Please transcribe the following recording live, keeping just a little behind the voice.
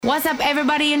What's up,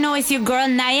 everybody? You know it's your girl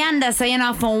Nyanda, so you're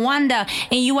not from Wonder,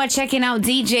 and you are checking out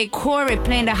DJ Corey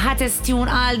playing the hottest tune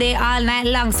all day, all night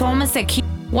long. So I'ma say,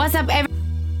 what's up, everybody?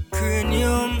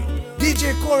 Cranium.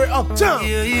 DJ Corey Uptown.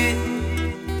 Yeah, yeah.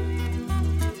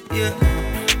 Yeah.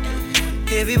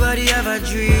 Everybody have a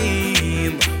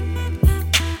dream.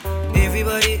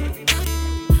 Everybody,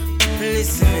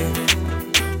 listen.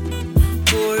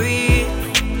 Corey,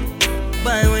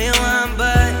 buy when you want,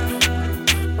 buy.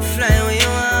 Fly when you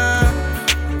want.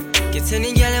 Get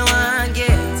any girl you want,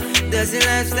 get. That's the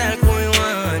lifestyle Corey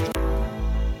want.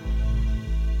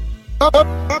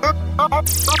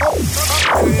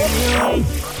 Cranium.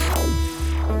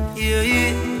 Yeah,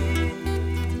 yeah.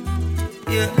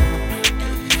 Yeah.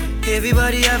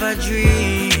 Everybody have a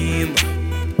dream.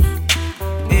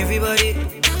 Everybody,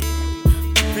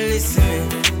 listen.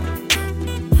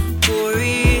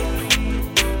 Corey,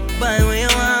 buy when you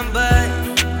want, buy.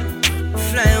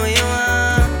 Fly when you want.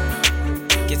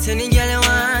 Get any girl you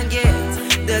want,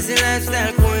 get. That's the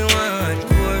lifestyle Corey want.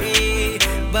 Corey,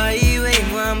 buy when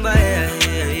you want, buy.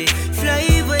 Fly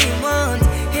when you want.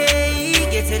 Hey,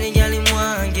 get any girl you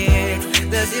want, get.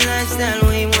 That's the lifestyle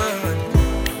we want.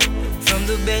 From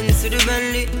the Benz to the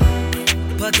Bentley,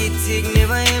 pocket tick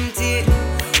never empty.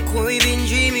 Corey been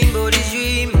dreaming about his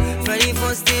dream. From the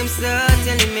first time start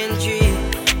elementary.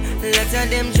 Lots of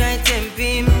them try tempt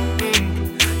him,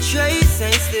 try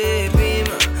sidestep him,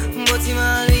 but him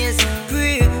always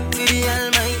pray to the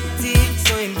Almighty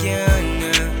so him can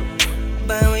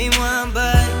buy what he want,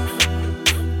 buy.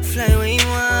 Fly what he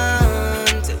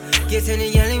want. Get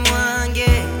any girl he want,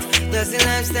 get. That's the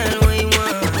lifestyle what he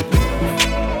want.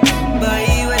 Buy what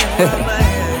he want, buy.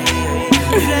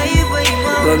 Fly what he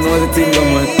want. Don't know the thing,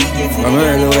 man. I'm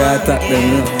early where I attack them,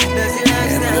 no.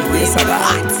 It's a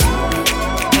lot.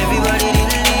 Everybody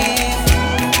leave.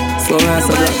 So nice,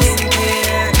 a lot.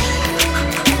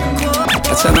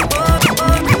 Watch out.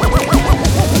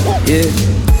 Yeah.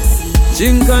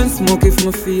 Drink and smoke if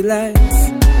me feel like.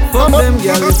 Fuck them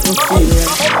girl if me feel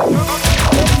like.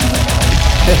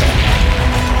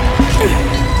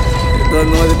 Don't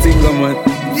know the thing, man.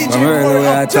 I'm early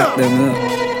where I attack them, no.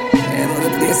 You know the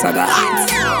place I got.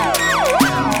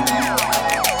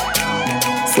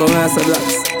 So nice, a lot.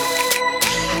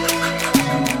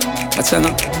 Watch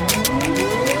out.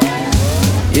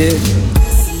 Yeah.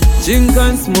 Drink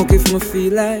and smoke if me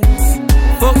feel like.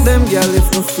 Fuck them girl if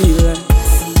me feel like.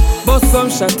 Bust some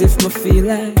shot if me feel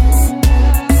like.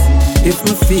 If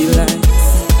me feel like.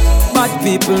 Bad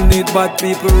people need bad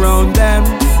people round them.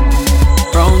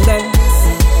 Round them.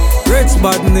 Rich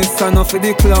badness enough for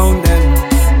the clown them.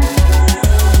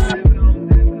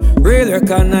 Real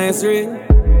recognize real.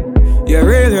 You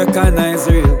real recognize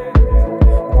real.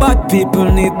 Bad people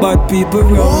need bad people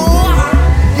round them.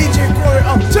 DJ Corey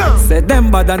Uptown. Say them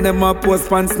bad and them a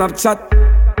post on Snapchat.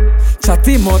 Chat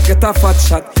him out, get a fat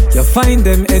shot. You find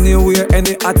them anywhere,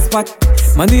 any hot spot.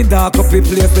 Money dark up the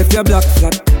place if you black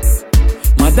flat.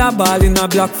 Mother ball in a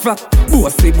black flat.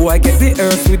 Bossy boy get the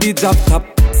earth with the job top.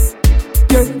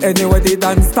 Yeah, anywhere they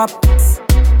don't stop.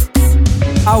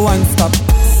 I won't stop.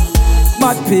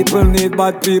 Bad people need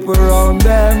bad people round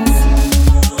them.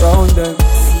 Round them.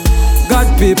 God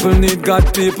people need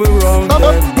God people round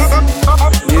them.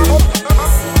 Yeah.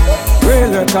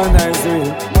 Real recognize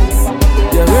real.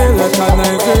 Yeah, real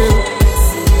recognize real.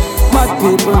 Bad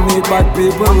people need bad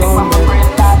people round them.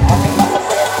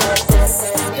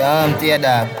 Yeah, I'm tear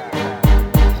dog.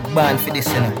 Born for this,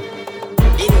 you know.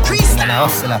 Increase now.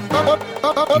 Hustler.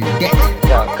 You dead.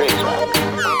 Yeah, crazy.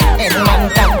 Any man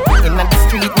can in the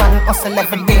street, man hustle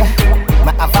every day.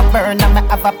 Me have a burn and me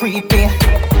have a prepay.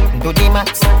 Do the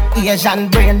max, Asian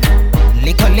brain.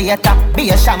 Little later, be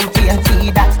a champagne.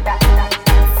 Tea that.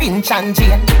 Finch and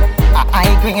Jane. A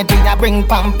high grade we a bring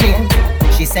pamphlet.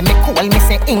 She say me cool, me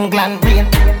say England rain.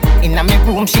 Inna me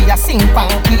room she a sing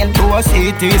pamphlet. Do a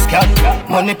CT scan.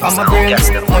 Money pa my brain.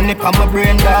 Money pa my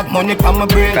brain, dog. Money pa my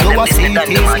brain. Do a CT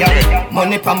scan.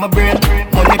 Money pa my brain.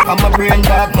 Money pa my brain,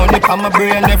 dog. Money pa my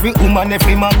brain. Every woman,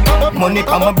 every man. Money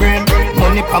pa my brain.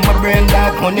 Money pa my brain,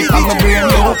 dog. Money pa my brain.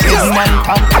 No man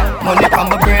talk. Money pa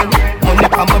my brain. Money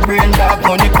pa my brain, dog.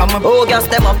 Money pa my. Oh, girl,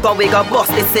 step up, cause we got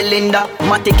bust the cylinder.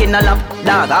 Matic in a lap,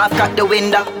 dog. Half crack the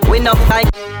window. We not like.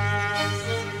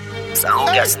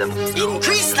 Sound gas them.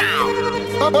 Increase now.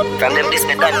 From them this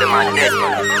me done the man dead.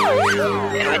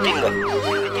 Everything go.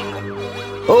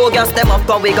 Oh, girl, step up,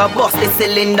 cause we got bust the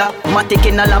cylinder. Matic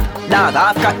in a lap, dog.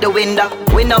 Half crack the window.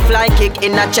 We no fly kick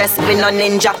in a chest, we no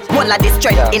ninja. One of the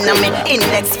strength in a me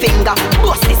index finger.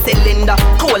 Bust the cylinder,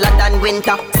 colder than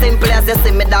winter. Simple as you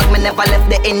see me dog, me never left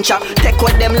the incha. Take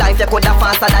with them life, you coulda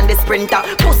faster than the sprinter.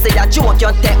 Pussy a joke,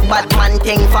 you take bad man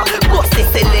thing for. Bust the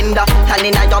cylinder. and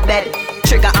inna your bed.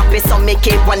 Trigger happy, so me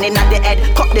keep one inna the head.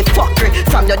 Cut the fuckery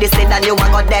from your this and you a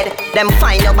go dead. Them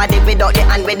find your body without the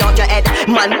hand, without your head.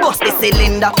 Man bust the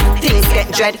cylinder, things get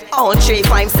dread. All 3,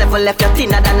 5, 7 left you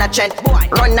thinner than a thread.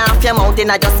 Run off your mouth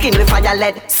inna your skin with fire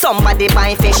lead. Somebody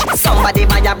buy fish, somebody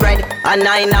buy your bread. A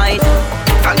night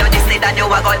from your this and you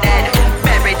a go dead.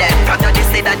 Bury dead from your this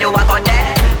and you a go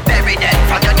dead. Bury dead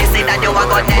from your this and you a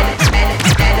go dead.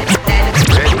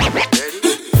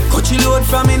 Coachy load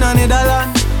from in a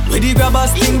Netherland. Where the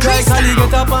grabbers think like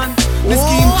alligator pan. The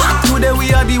scheme today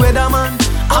we are the weatherman.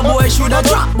 A boy shoulda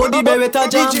drop, but the beretta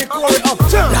jam. DJ Corey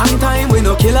uptown. Long time we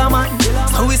no kill a man,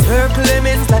 so we circle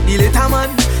lemons like the later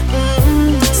man.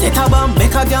 Set a bomb,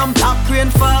 make a damn black rain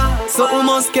fall. So we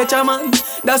must catch a man.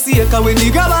 That's the echo when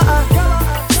the grabber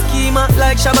schema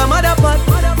like Shabba Motherpot.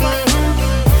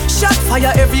 Shot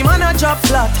fire, every man a drop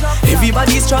flat.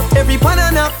 Everybody's trapped, every pan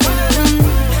a knock.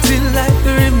 Still like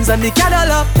the rims and the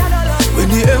Cadillac. When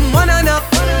the M1 a knock.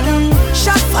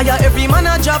 Shot fire, every man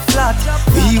a drop flat.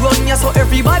 We run ya so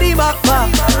everybody back.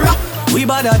 We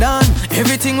badder than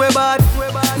everything we bad.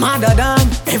 Madder than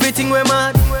everything we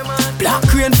mad. Black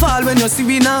rain fall when you see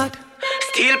we not.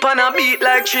 Steel pan a beat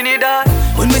like Trinidad.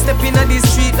 When we step in the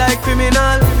street like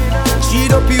criminal.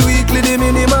 Cheat up you weekly the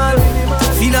minimal.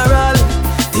 Funeral,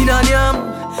 dinner yam.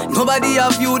 Nobody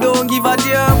have you, don't give a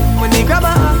damn. When they grab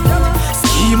a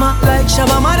schema like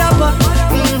Shabba Motherpot.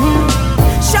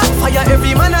 Shot fire,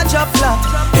 every man a drop flat.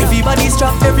 Everybody's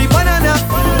trapped, every banana.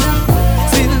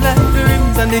 Still like the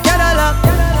rims and the Cadillac.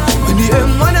 When the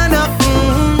M1 a knock.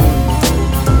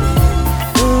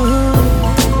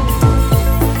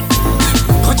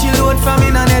 Coachy load from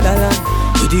in a Netherland.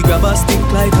 With the grabbers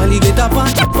stink like alligator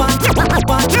pan.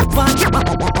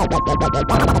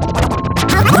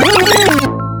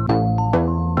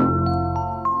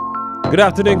 Good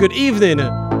afternoon, good evening.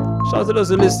 Shout out to those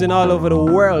who are listening all over the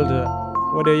world.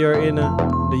 Whether you're in the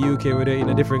UK, whether you're in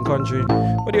a different country,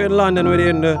 whether you're in London, whether you're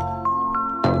in the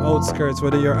outskirts,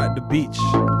 whether you're at the beach.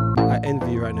 I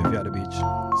envy you right now if you're at the beach.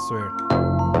 I swear.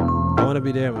 I want to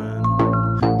be there, man.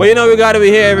 But you know we got to be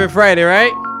here every Friday,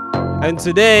 right? And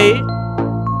today,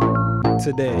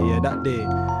 that day,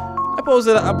 I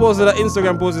posted an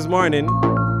Instagram post this morning.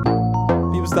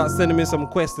 People start sending me some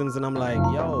questions and I'm like,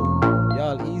 yo,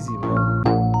 y'all easy, man.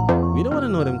 We don't want to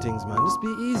know them things, man. Just be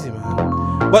easy,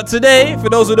 man. But today, for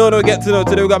those who don't know, get to know,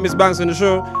 today we got Miss Banks on the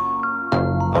show.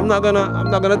 I'm not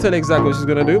gonna tell you exactly what she's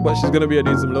gonna do, but she's gonna be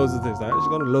doing some loads of things, right? She's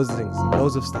gonna do loads of things,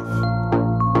 loads of stuff.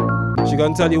 She's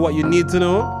gonna tell you what you need to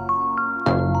know.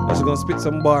 And she's gonna spit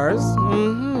some bars.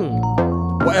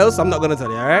 What else? I'm not gonna tell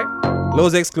you, alright?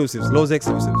 Loads of exclusives.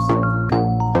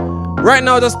 Right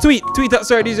now, just tweet at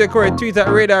Sir DJ Corey, tweet at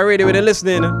Radar Radio when they're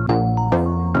listening.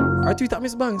 Or tweet at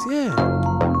Miss Banks, yeah.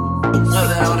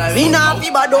 Me nah fi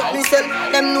bad up myself.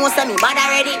 Them know say me bad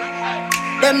already.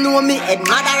 Them know me head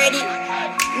mad already.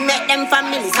 Make them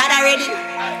families had already.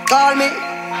 Call me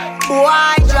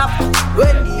boy drop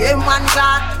when the M1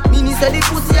 clock. Me say the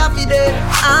pussy a fi dead.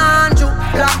 Andrew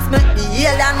blocks make the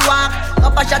alien walk.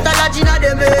 Up a shot a lodge inna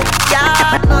them head.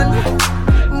 Yeah man,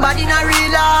 bad inna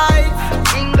real life.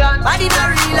 England, bad inna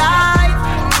real life.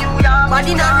 Bad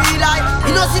inna real life.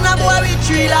 You know see my boy with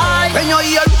 3 life. When you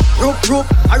hear roop,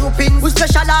 a rooping, we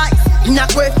specialize in a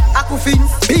quay, a coffin.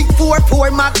 Big 4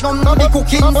 magnum, no the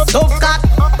cooking. Tough cat,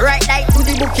 right like to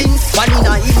the bookings. One in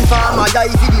a informer,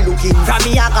 die for the looking. From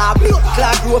me a car, blood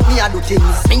clot rope, me a do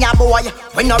things. Me a boy,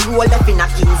 when I roll left in a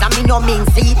kings. And me no mean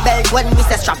seatbelt when me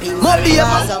say strapping. Mobby a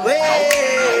mass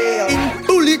away. In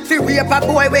bullet fi rape a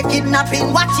boy we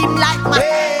kidnapping. Watch him like my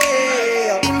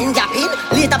in Japan,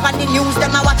 later on the news,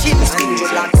 them a watching. Spin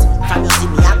dreadlocks, from you see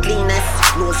me a cleanest.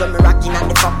 Clothes on me rocking and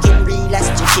the fucking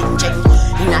realest. Chicken check,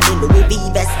 in a the Louis V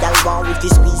vest. Y'all want with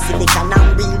this squeeze silicone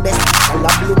and real best. All a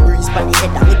blue breeze by the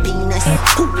head of me penis.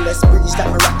 Coolest breeze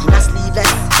that me rocking a sleeveless.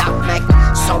 That neck,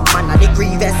 some man a the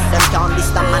grievous. Them can't be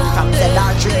the man from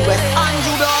ZR3 West.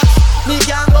 Andrew Dogs, me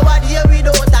can't go a day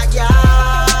without a girl.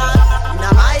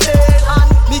 Inna my head, and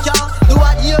me can't do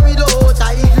a day without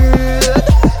a girl.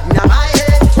 Inna my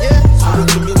head.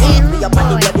 Up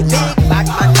on the big bag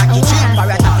man like you cheap. Or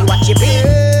I have to watch you big.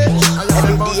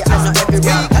 Every day and not every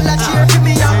week. I'll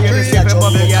cheer for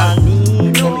me up.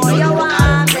 No, you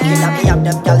want me. Let me have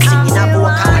them girls singing a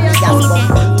vocal. And the girls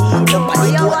bump.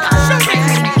 Nobody do a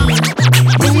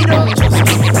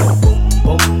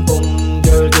boom, boom,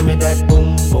 girl, give me that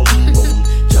boom, boom, boom.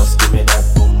 Just give me that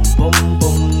boom, boom,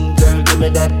 boom. Girl, give me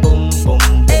that boom, boom,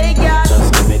 boom. Just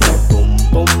give me that boom,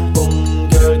 boom, boom.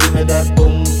 Girl, give me that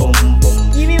boom, boom, boom.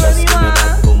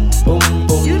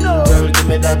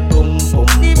 That boom, boom,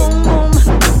 boom, boom.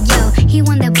 Yo, he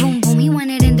want that boom, boom. He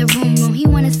want it in the room. He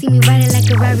wanna see me ride it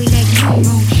like a Rari we like boom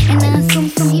boom. And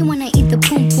soon he wanna eat the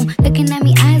poom poom. Looking at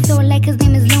me eyes so like his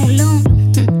name is Loon Loon.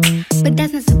 But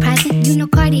that's not surprising. You know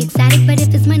Cardi excited, but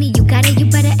if it's money you got it, you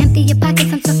better empty your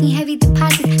pockets. I'm talking heavy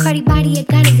deposits. Cardi body it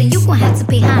got it, and you gon' have to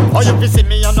pay homage. Oh, you visit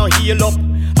me and no heal up.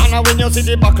 And when you see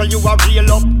the buckle, you are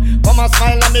real up. Come and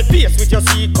smile on me face with your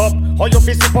C cup. Or you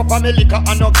fi sip up on me liquor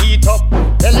and no heat up.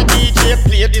 Tell the DJ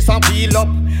play this and wheel up.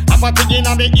 Have a thing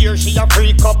in me ear, she a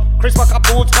freak up. Chris Packer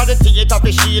boots got the theater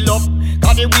fi shield up.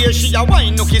 Got the way she a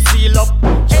wine, no kiss seal up.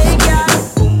 Hey girl,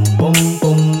 boom boom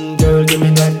boom, girl give me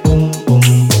that boom boom.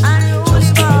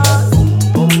 Just give me that boom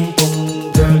boom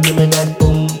boom, girl give me that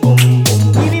boom boom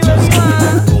boom. Give me what you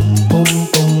want. Boom boom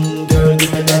boom, girl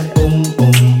give me that boom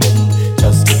boom boom.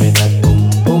 Just give me that boom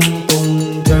boom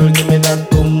boom, girl give me that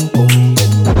boom boom boom.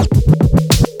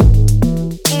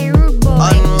 Hey rude boy,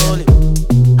 Unruly,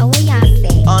 oh what y'all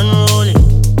say? unruly.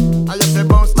 I left the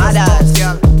bounce, my dad,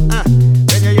 girl.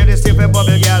 When you hear the stupid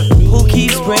bubble, girl. Who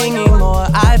keeps bringing more?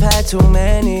 I've had too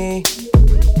many.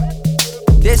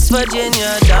 This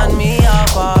Virginia done me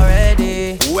off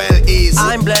already. Well, easy.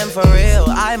 I'm blamed for real.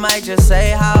 I might just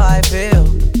say how I feel.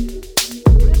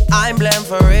 I'm blamed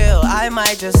for real. I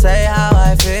might just say how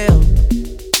I feel.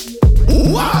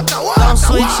 Don't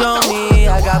switch on me.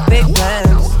 I got big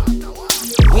plans.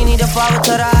 We need to forward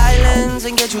to the islands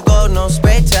and get you gold, no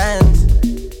spray tans.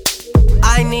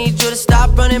 I need you to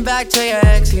stop running back to your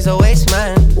ex. He's a waste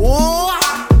man.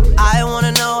 I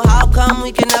wanna know how come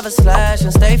we can never slash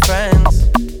and stay friends.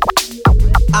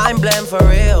 I'm blamed for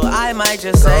real. I might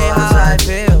just say how I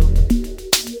feel.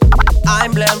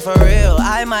 I'm blamed for real.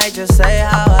 I might just say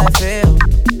how I feel.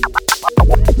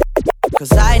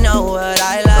 Cause I know what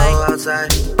I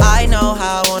like. I know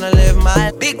how I wanna live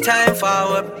my big time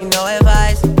forward. You know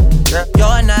advice.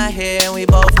 You're not here and we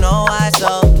both know why.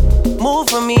 So move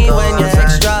for me when you're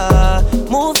extra.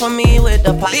 Move for me with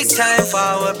the big time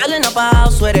forward. Building up a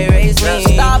house where they raise me.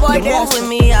 You move with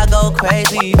me, I go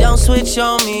crazy. Don't switch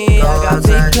on me, I got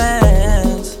big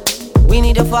plans. We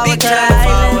need to forward to the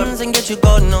islands and get you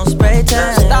golden, no spray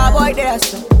tan. Starboy there,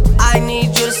 so I need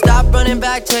you to stop running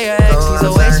back to your ex. He's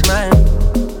a waste man.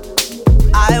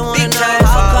 I wanna know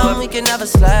how come we can never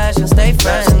slash and stay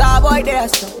friends. Starboy there,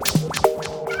 so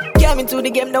came into the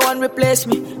game, no one replace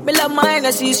me. Me love my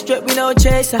Hennessy straight, me no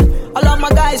chaser. All of my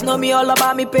guys know me all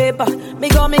about me paper. Me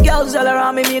got me girls all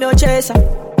around me, me no chaser.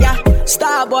 Yeah,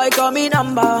 Starboy call me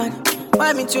number one.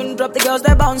 When me tune drop, the girls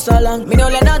they bounce along. Me no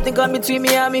let nothing come between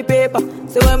me and me paper.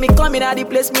 So when me come in at the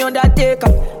place, me on that take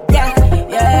up. Yeah,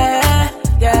 yeah,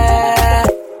 yeah.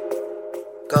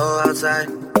 Go outside.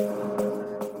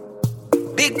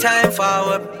 Big time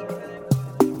forward.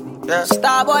 Yeah.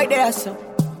 Starboy there, so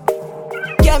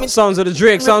sounds of the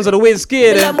Drake, sounds of the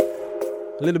Wizkid, and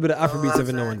a little bit of Afrobeats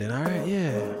every now and then. Alright,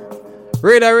 yeah.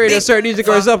 Radar, Sir DJ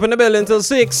Corey's up in the building until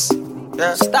 6.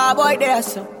 Starboy there,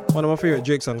 so one of my favorite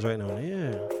Drake songs right now.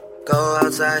 Yeah. Go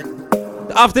outside.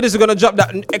 After this, we're gonna drop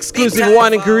that exclusive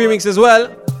One and remix as well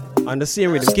on the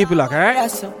same rhythm. Keep it locked,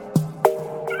 alright?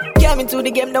 Came into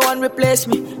the game, no one replace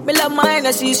me. Me love my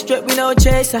Hennessy straight, me no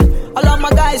chaser. All of my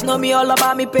guys know me all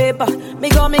about me paper. Me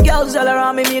got me girls all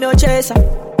around me, me no chaser.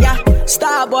 Yeah,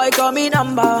 Starboy call me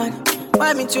number one.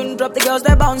 When me tune drop, the girls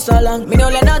they bounce along. Me no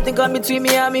let nothing come between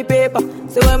me and me paper.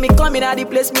 So when me come in at the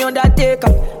place, me on that take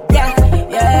up. Yeah,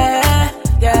 yeah,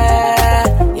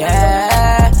 yeah,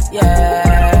 yeah,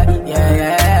 yeah,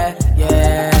 yeah,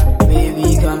 yeah.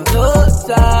 Baby, come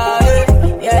closer.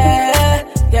 Yeah,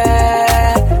 yeah,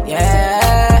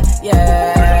 yeah,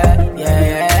 yeah,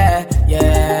 yeah,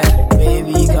 yeah.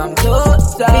 Baby, come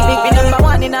closer. Me number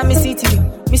one in my city, yo.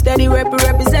 Me steady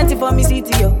representing for me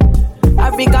city, yo.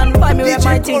 African boy, me rep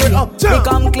my thing. Me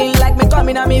come clean like me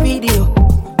coming on me video.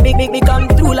 Me come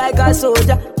through like a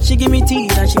soldier. She give me tea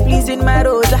and she pleasing my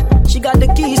rosa. She got the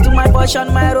keys to my Porsche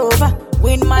and my Rover.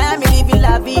 We in Miami living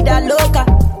la vida loca.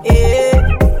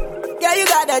 Yeah, yeah, you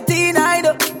got the teen, I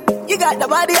know. You got the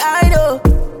body, I know.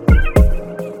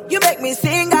 You make me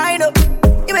sing, I know.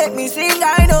 You make me sing,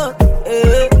 I know.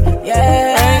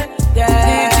 Yeah,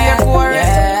 yeah, DJ Corey.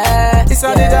 Yeah, it's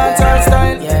all the dancehall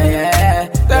style. Yeah, yeah.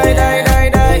 Die.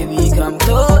 Baby, come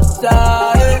closer.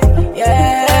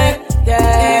 Yeah,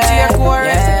 yeah. DJ Corey.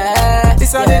 Yeah,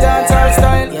 it's all the dancehall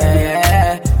style.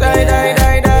 Yeah,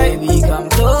 die. Baby, come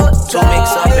closer. To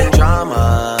mix up in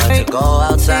drama, to go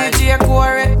outside. DJ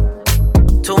Corey.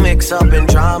 To mix up in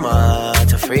drama,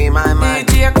 to free my mind.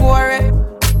 DJ Corey.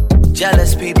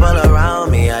 Jealous people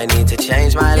around me, I need to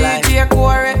change my life. DJ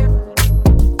Corey.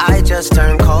 I just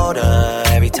turn colder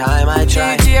every time I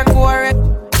try. DJ Corey.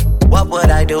 What would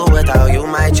I do without you,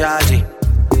 my Georgie?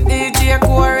 DJ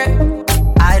Corey.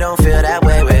 I don't feel that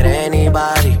way with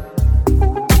anybody.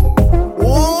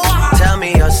 Ooh.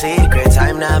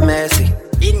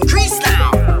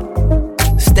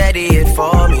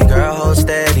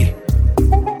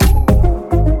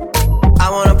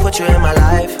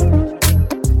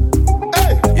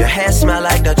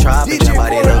 DJ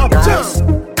Corey uptown.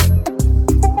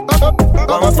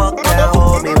 Gon' fuck that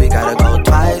homie, we gotta go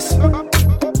twice.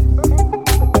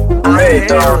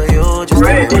 Radar,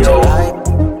 radio.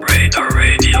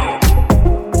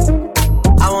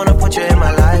 I wanna put you in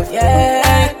my life.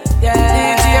 Yeah.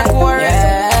 DJ Corey.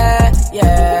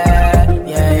 Yeah.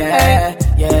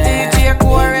 DJ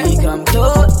Corey. Baby, come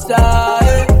closer.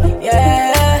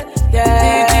 Yeah.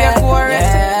 DJ Corey.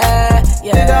 Yeah.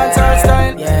 The dancehall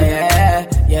style.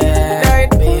 Yeah.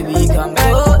 Baby, come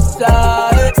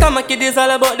closer. Stomach it is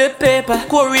all about the paper.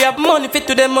 Corey have money fit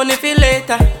to them, money for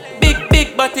later.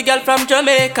 Big body girl from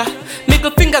Jamaica.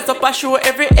 Middle fingers up a show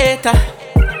every hater.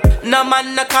 No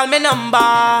man no call me number.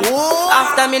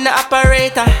 After me no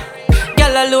operator.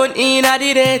 Girl alone in a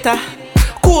the data.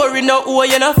 Corey no owe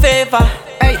you no favor.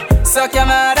 Hey, suck your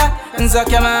mother, suck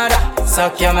your mother,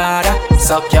 suck your mother,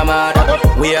 suck your mother.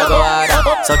 We a go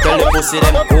harder. Suck your little pussy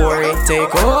them. Corey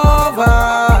take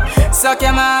over. Suck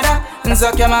your mother,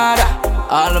 suck your mother.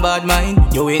 All bad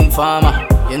mind, you informer.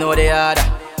 You know the other.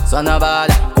 Son of bad,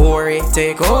 Corey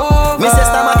take over. Mr.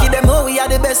 Stamaki, them know we are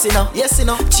the best, you know. Yes, you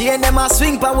know. Chain them a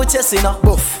swing pan with chest, you know.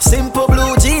 Buff. Simple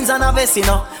blue jeans and a vest, you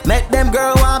know. Make them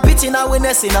girl want pitch in a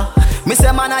witness, you know. Me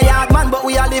say man a yard man, but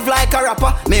we a live like a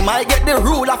rapper. Me might get the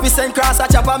rule of me send cross a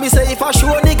chopper. Me say if I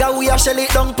show nigga, we a shell it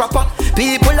down proper.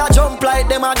 People a jump like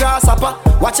them a grasshopper.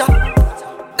 Watch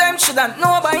out. Them shoulda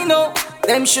know by now.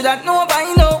 Them shoulda know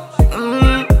by now.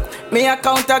 Me a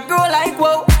count a girl like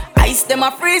wow. Ice them a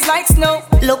freeze like snow.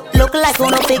 Look like you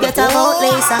no figure it out,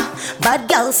 Lisa. Bad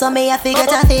girl, so me a figure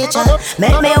a feature.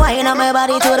 Make me wine on my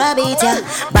body to the beat, yeah.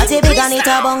 Body big and it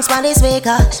a bounce on the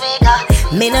speaker.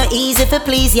 Me no easy for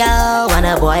please, ya. When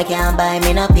a boy can't buy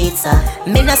me no pizza.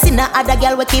 Me no see no other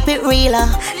girl we keep it realer.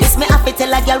 This me have to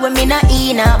tell a girl when me no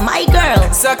Ina. My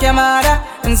girl. Suck your mother,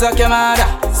 suck your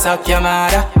mother, suck your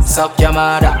mother, suck your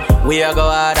mother. We a go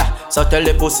harder. So tell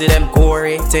the pussy them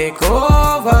Corey take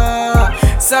over.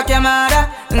 Suck your mother,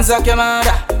 suck your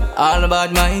mother. All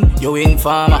bad mind, you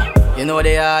informer. You know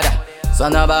the other.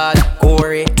 Son of bad,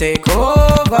 Corey take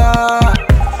over.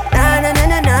 Na na na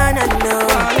na na na no.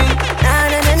 Na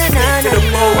na na na na na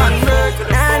no.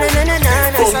 Na na na na na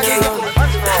na no.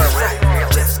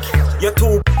 You're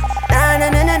too.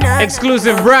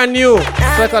 Exclusive, brand new. So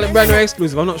I call it brand new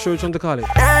exclusive. I'm not sure which one to call it.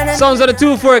 Sounds of the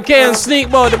 24K and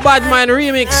Sneakbo, the Bad Mind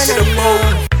remix.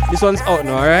 This one's out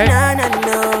now, alright?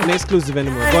 An exclusive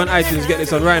anymore. Go on iTunes, get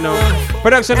this one right now.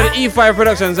 Production of the E5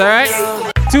 Productions, alright?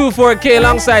 24K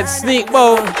alongside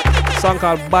Sneakbo. Song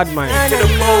called Bad Mind. I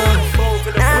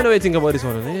don't know what you think about this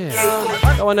one. Yeah.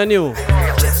 That one I knew.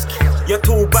 You're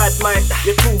too bad, man.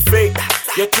 You're too fake.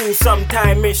 You're too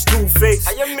sometime-ish,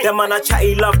 two-faced. Them man a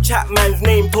chatty love chat man's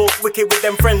name talk wicked with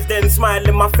them friends then smile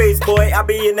in my face. Boy, I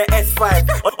be in the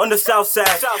S5 on the south side.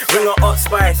 Bring a hot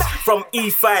spice from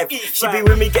E5. She be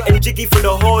with me getting jiggy for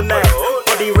the whole night.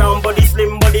 Body round, body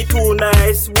slim, body too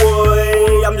nice.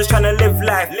 Boy, I'm just trying to live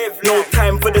life. No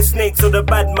time for the snakes or the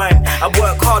bad mind. I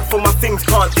work hard for my things,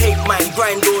 can't take mine.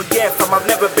 Grind all year from I've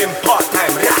never been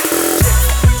part-time.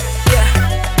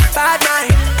 Bad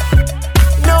mind.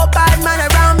 No bad man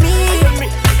around me.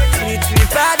 Too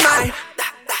bad mind.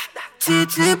 Too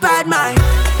bad mind.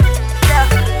 Yeah,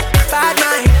 bad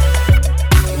mind.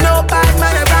 No bad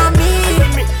man around me.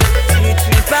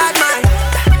 Too bad mind.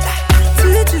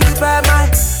 Too bad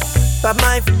mind. Bad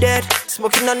mind for dead.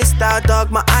 Smoking on the star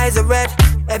dog, my eyes are red.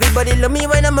 Everybody love me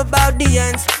when I'm about the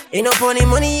ends. Ain't no pony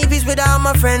money if it's without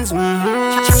my friends.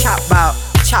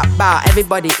 Chop bout,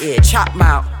 everybody here, chop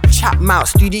mouth. Chop mouth,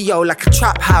 studio like a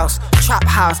trap house. Trap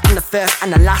house, I'm the first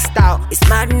and the last out. It's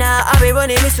mad now, I be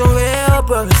running with some real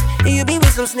brothers. And you be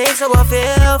with some snakes, so I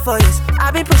feel for years.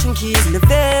 I been pushing keys in the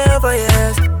veil for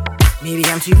years. Maybe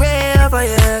I'm too real for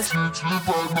years.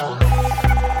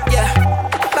 Yeah,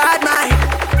 bad mind.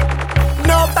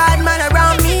 No bad man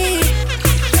around me.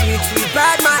 Too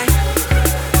bad mind.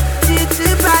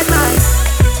 Too bad mind.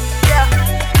 Yeah,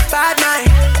 bad mind.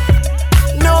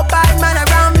 No bad man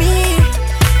around me.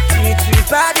 Too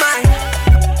bad mind.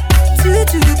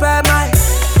 Too bad mind.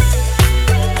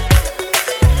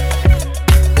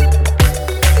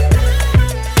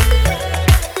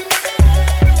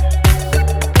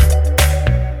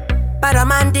 Bad a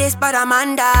man this, bad a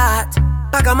man that.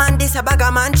 Bag a man this, a bag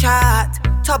a man chat.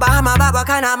 Toba hama baba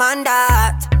kana man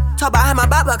that. Toba hama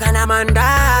baba kana man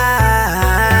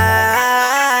that.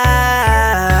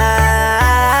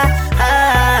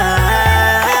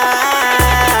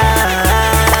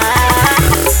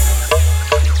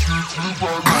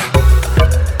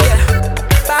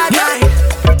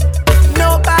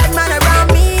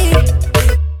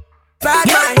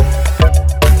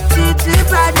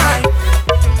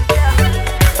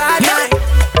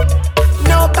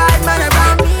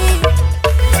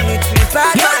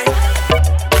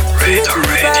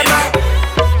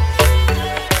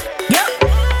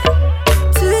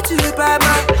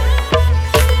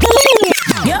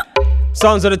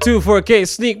 Sounds of the 2-4K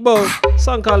Sneak Boat.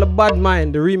 Song called The Bad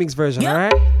Mind, the remix version,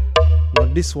 alright?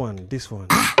 But this one,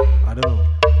 I don't know.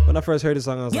 When I first heard the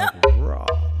song, I was like, raw.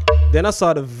 Then I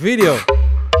saw the video.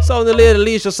 Saw the lady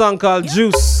Alicia song called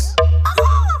Juice.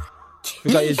 If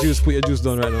you got your juice, put your juice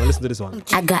down right now. Listen to this one.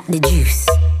 I got the juice.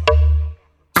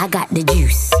 I got the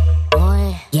juice.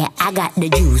 Boy. Yeah, I got the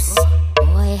juice.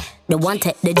 Boy. The one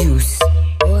take the juice.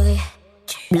 Boy.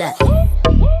 Look.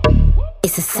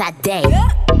 It's a sad day.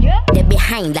 They're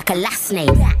behind like a last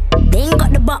name. They ain't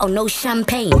got the bottle, no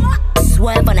champagne.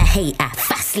 Swerve on a hater,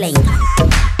 fast lane.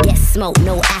 Get smoke,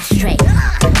 no ashtray.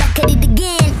 Back at it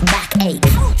again, backache.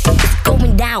 It's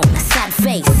going down, sad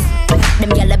face.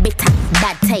 Them yellow bitter,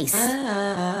 bad taste.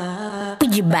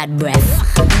 With your bad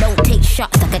breath. Don't take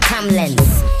shots like a cam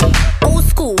lens. Old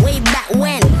school, way back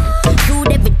when.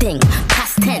 Ruled everything,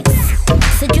 past tense.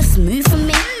 So just move for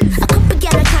me. A couple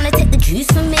gyal trying to take the juice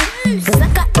from me. Cause I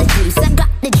got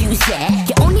the juice, yeah.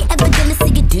 You're only ever gonna see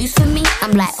your juice from me.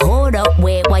 I'm like, hold up,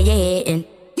 wait, why you hating?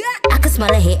 I can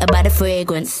smell a hater by the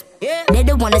fragrance. They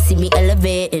don't wanna see me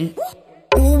elevating.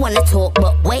 Ooh, wanna talk,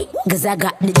 but wait, cause I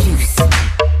got the juice.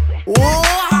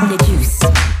 The juice.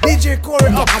 DJ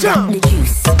Corey yeah, I got the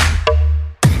juice.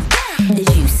 The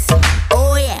juice.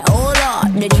 Oh yeah, hold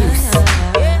on, the juice.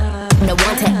 The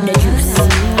one take the juice.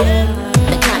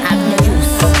 The can't have the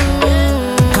juice.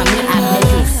 Come here, have the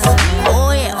juice.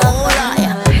 Oh yeah, hold on,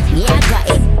 yeah. Yeah, I got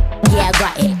it. Yeah, I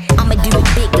got it. I'ma do it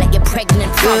big like you're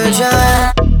pregnant for me.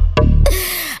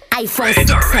 iPhone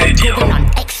 6 going on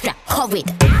extra horrid.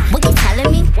 What you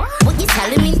telling me? What you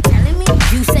telling me?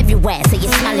 Juice everywhere, so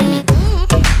you're smelling me.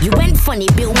 You went funny,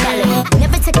 Bill Bellamy.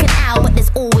 Never take an hour, but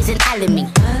there's always an enemy.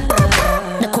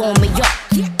 They call me up.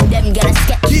 Them get a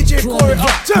sketch. DJ Corey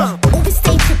up. Always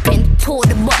stay tripping, toward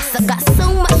the boss. I got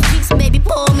so much juice, baby,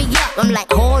 pour me up. I'm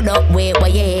like, hold up, wait, why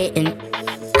you hating?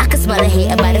 I can smell a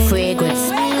hater by the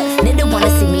fragrance. They don't wanna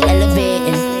see me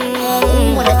elevating.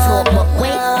 Don't wanna talk, but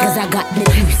wait, cause I got the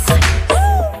juice.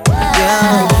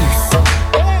 Yeah.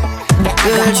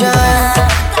 Girl child.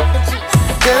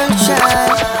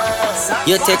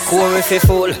 You take Corey for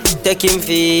fool, take him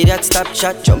for that stop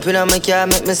chat. Jumping on my car,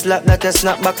 make me slap that a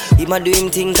snapback. He ma do him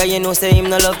thing, cause you know say him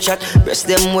no love chat. Breast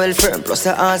them well firm, plus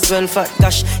the ass well fat.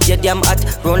 Gosh, you damn hot,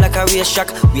 round like a race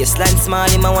track. Waistline small,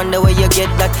 him a wonder where you get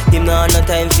that. Him no have no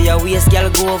time for your waist, girl,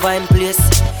 go over in place.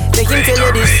 Make him tell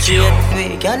you this straight.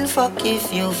 We can fuck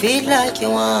if you feel like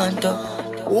you want to.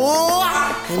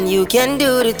 And you can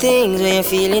do the things when you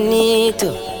feel you need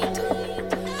to.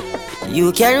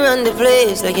 You can run the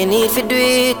place like you need to do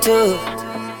it too.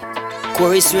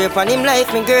 Corey swear upon him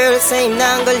life, my girl, say him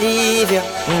not gonna leave you.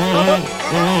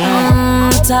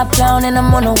 Top down and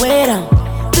I'm on the way down.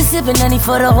 Been sipping any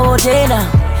for the whole day now.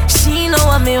 She know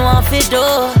what me want to do.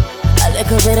 A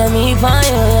little bit of me for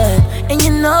you, yeah. And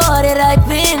you know that I've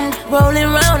been rolling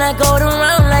round, I go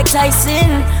around like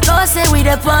Tyson. Lord say we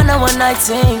the fun of one night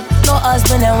thing. No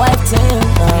husband and wife thing.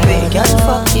 We can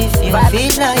fuck if you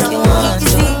feel like you want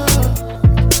to.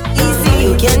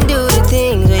 You can do the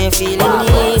things when you feel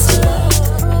need to.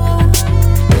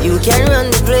 You can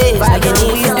run the place like you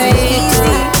need to do it too.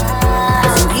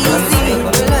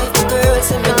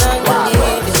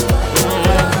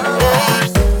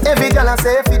 Every girl I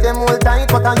say fit them all tight,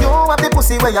 but you have the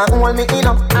pussy where you hold me in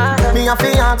up. Me a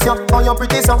fi ask you how you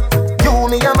pretty so. You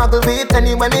me a muggle with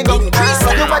anywhere me go. You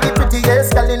are the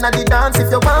prettiest girl inna the dance. If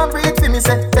you want breathe for me,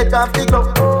 say take off the glove.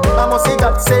 I must see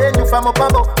God send you from up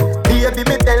above. Baby,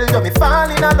 me tell you, me fall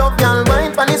in love. Y'all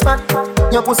mind pon this fat,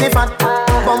 your pussy fat,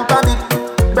 bump a bit,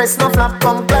 breast no flap.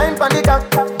 Come climb pon the cock,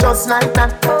 just like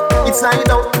that. It's slide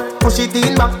out, push it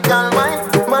in back. Y'all mind,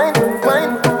 mind,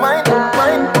 mind, mind,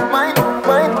 mind, mind,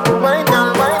 mind, mind,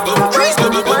 y'all mind. Increase,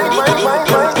 mind, mind, mind, mind,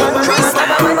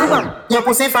 mind. Your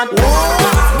pussy fat.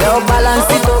 Yo, balance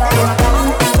it up.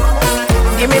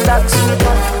 Give me that.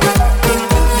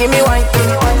 Give me wine.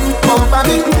 Bump a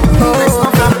bit, breast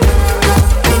no flap.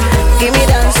 Give me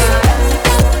dance,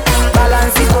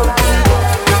 balance it up.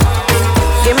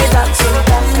 Give me that.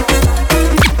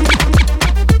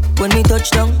 When we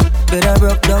touch down, better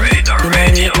broke down. In a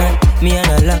late night, me and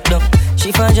her locked up.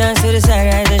 She found John to the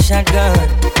side, ride the shotgun.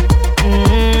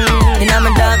 In a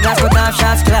my dark glass, cut off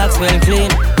shots, clocks well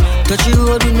clean. Touch the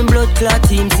road with the blood clot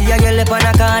team. See a girl up on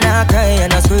a corner, cry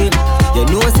and a scream. You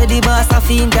know say the boss have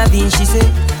to intervene, she say.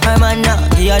 I'm a nah,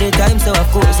 give her the time, so of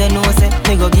course you know say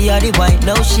me go give her the wine.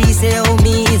 Now she say oh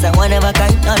me is a one of a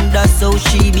kind, and that's how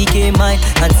she became mine.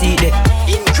 And see that,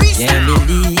 can't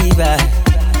believe I,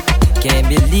 can't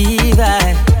believe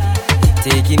I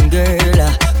taking girl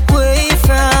away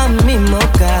from me,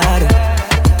 Mokado.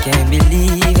 Can't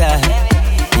believe I,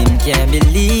 him can't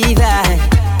believe I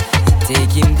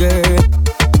taking girl.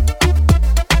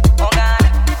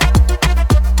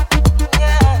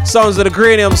 Sounds of the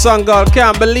Cranium song called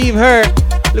Can't Believe Her.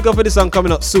 Look out for this song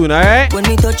coming up soon, alright? When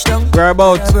we touch down, we're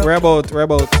about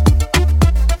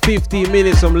 15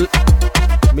 minutes from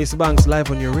Miss Banks live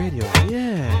on your radio.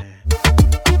 Yeah.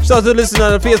 Shout out to listening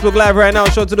on the Facebook Live right now.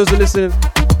 Shout out to those who listen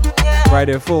by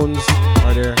their phones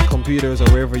or their computers or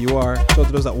wherever you are. Shout out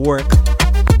to those at work.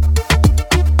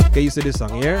 Get used to this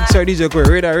song, yeah? Sir DJ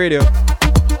Corey, radio.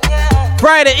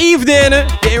 Friday evening,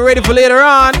 getting ready for later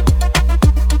on.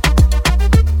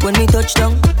 When we touch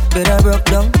down, bed I broke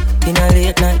down. In a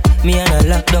late night, me and a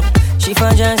lockdown. She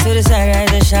found John to the side, ride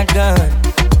the shotgun.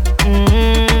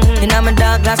 In my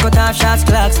dark glass, cut off shots,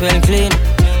 clocks well clean.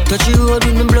 Touch you road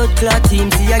with the blood clot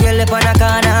team. See a girl up on a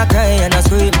corner, cry and a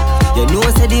scream. You know,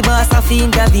 say the boss have to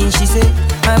intervene. She say,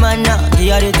 I'm a now,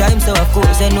 give her the time. So of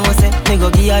course, I know, say, me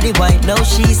go give her the wine. Now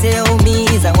she say, oh, me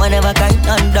is a one of a kind.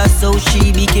 And that's how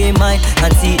she became mine.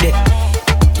 And see that,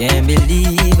 can't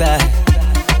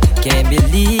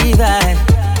believe I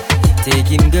take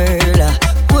him, girl,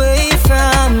 away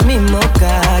from me,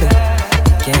 Mokado.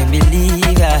 Can't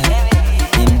believe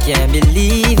can't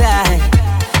believe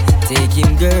take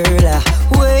him, girl,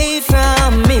 away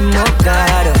from me,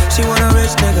 Mokado. She want a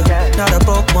rich nigga, not a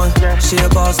broke one. She a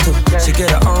boss too, she get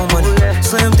her own money.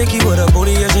 Slim thicky with a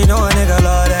booty, yeah, she know a nigga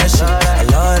love that shit. I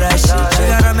love that shit. She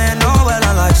got a man, no, but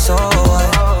I'm like, so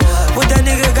what that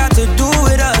nigga got to do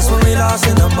with us when we lost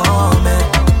in the moment?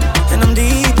 And I'm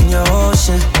deep in your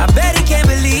ocean. I bet he can't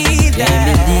believe that.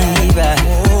 Can't believe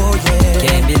oh yeah.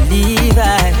 Can't believe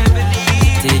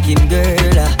take him,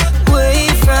 girl, away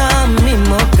from me,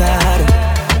 Mokado.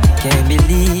 Can't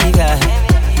believe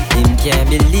can't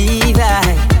believe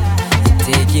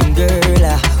take him, girl,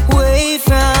 away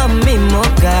from me,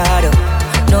 Mokado.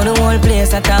 Now the whole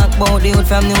place I talk about the hood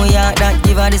from New York that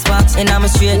give her the sparks. And I'm a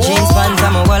straight jeans pants,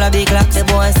 I'm a wallaby clocks. The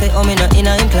boy say, oh, me not in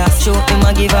class. Show him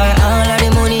I give her all of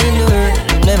the money in the world.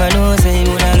 Never know, say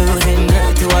him when I lose him,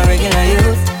 girl, to a regular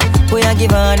youth. Boy, I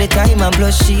give her the time and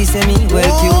plus she say me well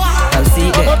cute. I'll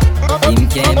see that, him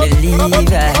can't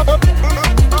believe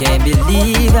can't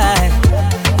believe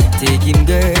take him,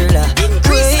 girl,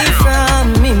 away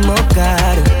from me,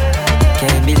 Mokado.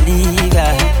 Can't believe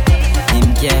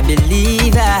can't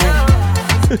believe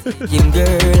him,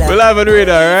 girl. We're live on the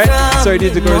radar, alright? Sorry,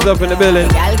 DJ Corey's up in the building.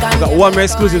 Got one more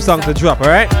exclusive song to drop,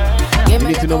 alright? You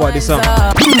need to know about this song.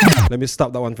 Let me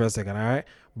stop that one for a second, alright?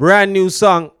 Brand new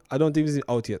song. I don't think it's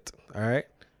out yet, alright?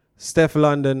 Steph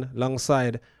London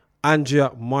alongside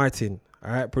Andrea Martin,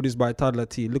 alright? Produced by Toddler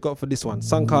T. Look out for this one.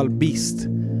 Song called Beast.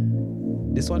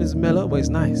 This one is mellow, but it's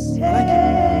nice. I like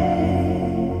it.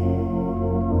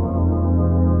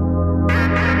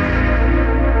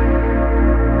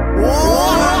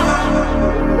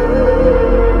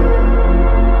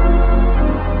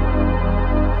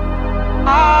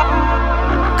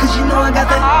 Cause you know I got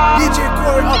that DJ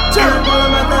Corey up turn.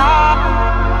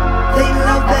 They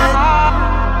love that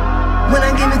when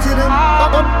I give it to them.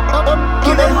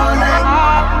 Give it all night,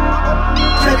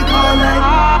 try to call night,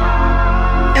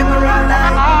 and we're all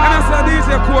night. And that's how DJ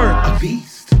Corey. A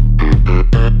beast.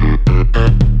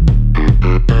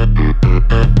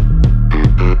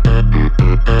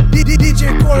 DJ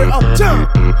Corey up turn.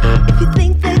 If you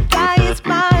think that guy is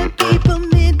mine, people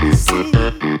need to see.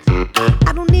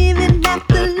 I don't even have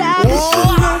to lie, but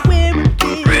you know where it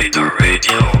is.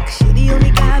 Radio. Cause you're the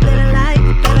only guy that I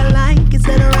like, is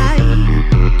that alright?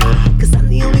 Cause I'm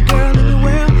the only girl in the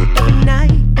world,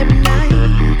 every night.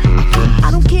 I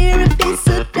don't care if it's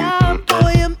a dime,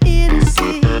 boy, I'm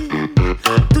innocent.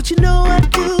 Don't you know I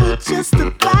do just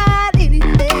about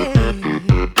anything?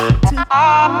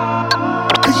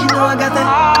 Cause you know I got that,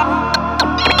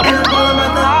 and I'm all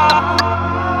about that.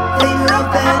 They love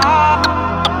that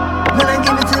when I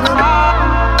give it to them.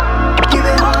 Give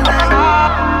it all night,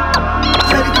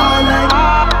 try to call night,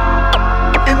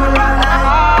 and we're all night.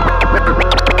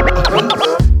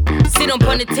 Sit on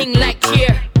the thing like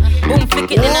cheer. Boom,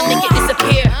 flick it, then I make it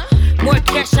disappear. More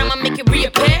cash, I'ma make it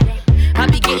reappear. I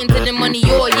be getting to the money,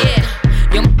 oh yeah.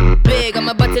 You're big, I'm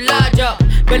about to large up.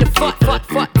 Better fuck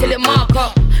till it mark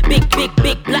up. Big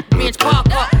black range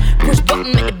park up. Push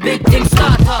button, make the big thing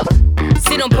start up.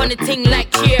 Sit on the thing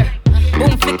like cheer.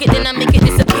 Boom, flick it, then I make it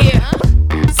disappear.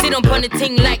 Sit on the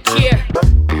thing like cheer.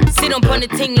 Sit on the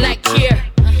thing like cheer.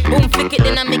 Boom, flick it,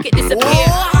 then I make it disappear.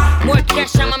 More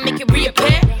cash, I'ma make it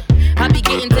reappear. I be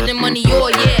getting to the money, oh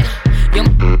yeah.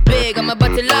 You're big, I'm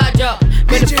about to large up.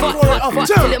 Better fuck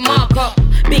till it mark up.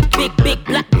 Big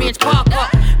black range park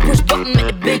up. Push button, make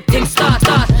the big thing start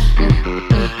up.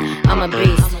 I'm a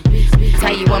beast.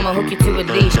 Tell you I'ma hook you to a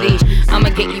leash. I'ma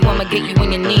get you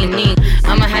on your knee.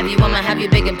 I'ma have you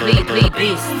big and please,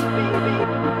 beast.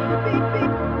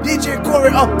 DJ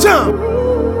Corey up top.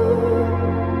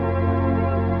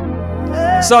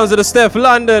 Sounds of the Steph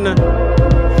London.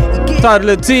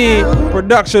 Toddler T.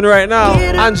 Production right now.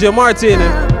 Angie Martin.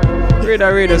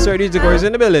 Raider, Sir DJ Corey is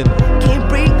in the building. Can't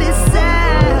break this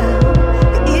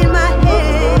sound in my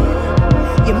head.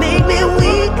 You make me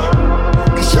weak,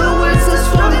 'cause your words are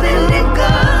stronger than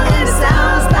liquor. It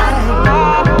sounds like,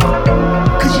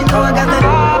 'cause you know I got that.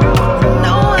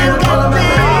 No one got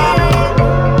that.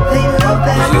 They love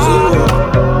that.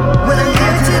 When I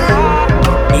give to them,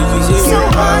 so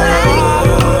alright.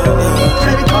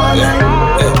 Try to call like,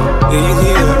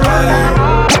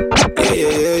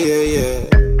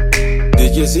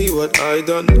 You see what I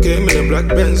done? Came in a black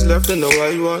Benz, left in a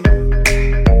white one.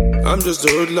 I'm just a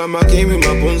hoodlum, I came with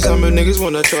my buns, and my niggas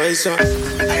wanna try some.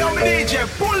 Hey, yo, my DJ,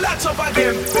 pull that up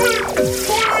again.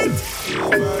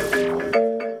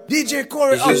 DJ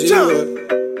Corey, uptown.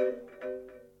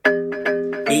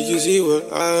 Did you see what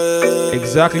I...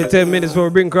 Exactly 10 minutes before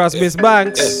we bring across Miss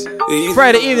Banks.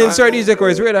 Friday evening, Sir DJ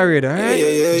Corey's Raider,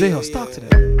 alright? J-House, talk to them.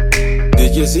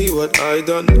 Did you see what I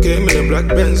done? Came in a black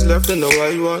Benz, left in a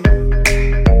white one.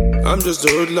 I'm just a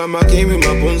hoodlum, I came with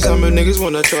my buns, and my niggas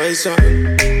wanna try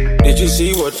something. Did you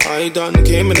see what I done?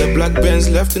 Came in a black Benz,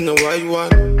 left in a white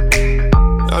one.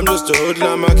 I'm just a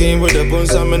hoodlum, I came with the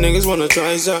buns, and my niggas wanna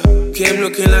try something. Came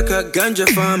looking like a ganja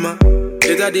farmer.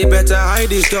 The daddy better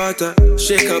hide his daughter.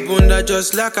 Shake a bunda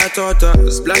just like I taught her.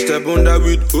 Splash the bunda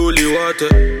with holy water.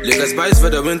 Liquor spice for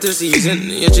the winter season.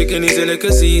 Your chicken is a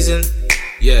liquor season.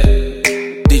 Yeah.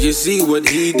 Did you see what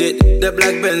he did? The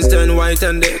black Benz turned white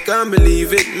and they can't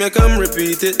believe it. Make them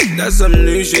repeat it. That's some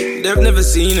new shit. They've never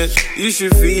seen it. You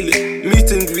should feel it.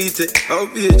 Meet and greet it. I'll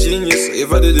be a genius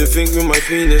if I didn't think with my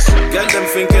penis. Get them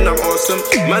thinking I'm awesome.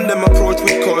 Man, them approach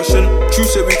with caution. True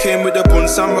say we came with the bun,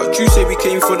 some, but true say we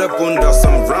came for the bunda.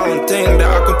 Some round thing that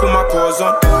I can put my paws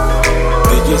on.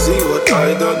 Did you see what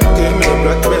I done? Came in a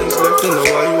black Benz, left in a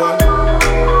white one.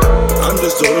 I'm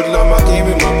just a hoodlum, I came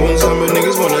with my buns, and my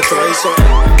niggas wanna try some.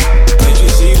 Did you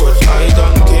see what I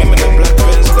done? Came in a black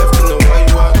Benz, left in a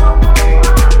white one.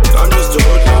 I'm just a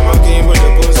hoodlum, I came with the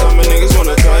buns, and my niggas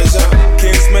wanna try some.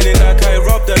 Came smelling like I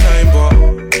robbed a 9-bar.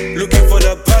 Looking for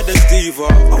the baddest diva.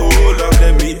 All of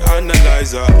them be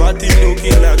analyzer. Body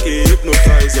looking like a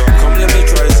hypnotizer. Come let me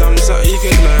try some, so you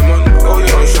can climb on. Oh,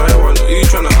 you're a shy one, who you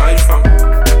tryna hide from?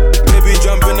 Maybe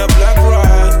jump in a black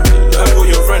ride and put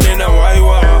your friend in a white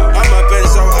one. I'm a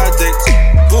pencil addict,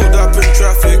 pulled up in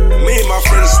traffic. Me and my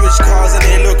friends switch cars and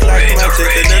they look like magic.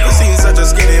 They never seen such a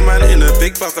skinny man in a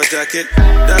big puffer jacket.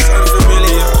 That's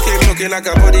unfamiliar. Came looking like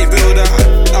a bodybuilder.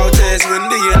 Out there it's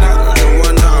windy and I don't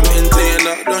wonder I'm into you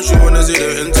now. Don't you wanna see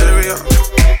the interior?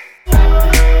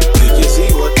 Did you see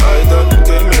what I done?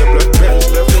 Came in a black Benz,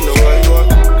 left in the white one.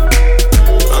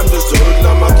 I'm just a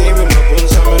hoodlum, I came in my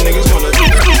buns, and my niggas wanna do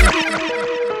it.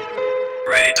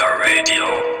 Radar Radio.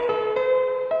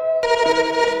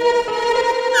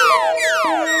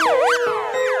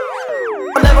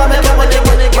 Never make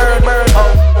money burn,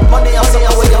 oh. Money on some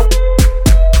way up.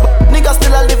 Niggas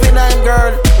still a living I'm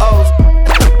girl, oh.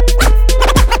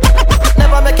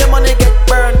 Never make your money get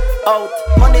burned out.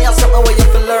 Money on something where you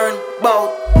feel learn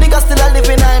about. Niggas still a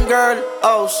living I'm girl,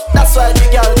 oh. That's why the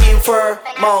girl give for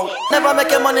mouth. Never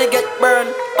make your money get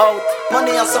burned out.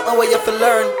 Money on something where you feel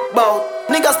learn about.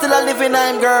 Niggas still a living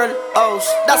I'm girl, oh.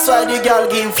 That's why the girl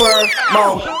give for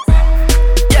mouth.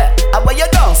 And when you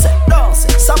dance it.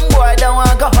 Some boy don't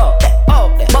want go out there,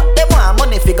 but they want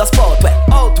money figure sport way,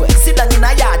 out way. Sit down in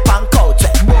a yard pan couch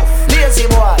way. Lazy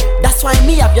boy, that's why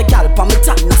me have your gal pa me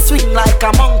tongue na swing like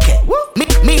a monkey.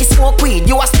 Me smoke weed,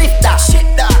 you a sniff that shit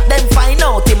that. Then find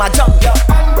out in my junk.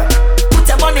 Put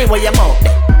your money where your mouth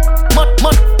there.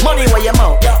 Money where your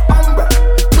mouth there.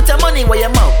 Put your money where your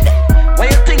mouth there. Where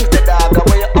you think the dog or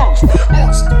where your house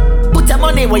there? Put your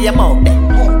money where your mouth there.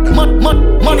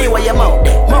 Money where your mouth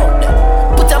there.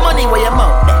 Put your money where your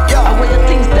mouth there. Yeah. And where you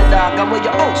think the dog and where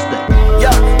your house there.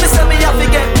 Yeah, listen me have to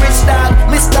get rich dog.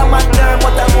 Mr. McNair,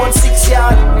 what I want 6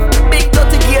 yard. Big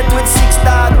dirty gate with 6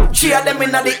 dog. 3 of them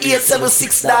in the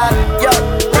 876 dog. Yeah,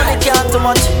 money can't too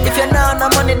much. If you know no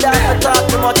money dog, I talk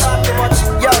too much.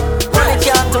 Yeah, money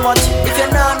can't too much. If you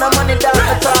know no money dog,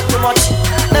 I talk too much.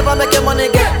 Never make your money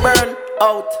get burned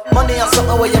out. Money is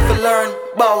something where you feel learn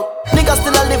about. Niggas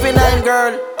still a living in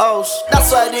girl house.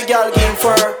 That's why the girl give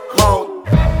for mouth.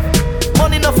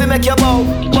 Money nothing make you bow.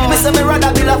 Me say me rather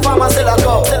be a farmer sell a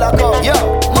cow. Yo,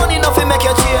 money nothing make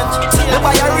you change. Me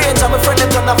buy a range and my friend them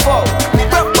gonna fall.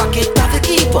 Broke pocket have to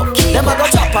keep up. Them a go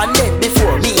chop and dead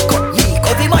before me cut.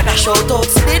 Every man a shout out,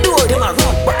 see the door them a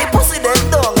run, but the pussy them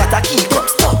down got a keep up.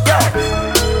 Stop, yo.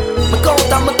 Me count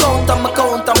and me count and me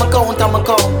count and me count and me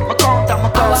count.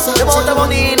 The amount of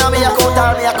money in me account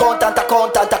and me account and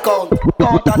account.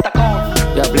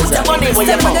 Yeah, bless the money money where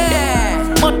your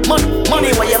mouth.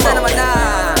 Money where your mouth.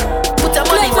 Put your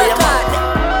money where your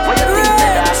mouth. Where your things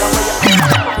there, dog.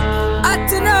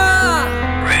 Atina.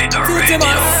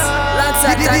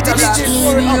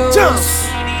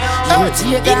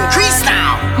 Radio. Increase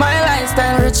now. My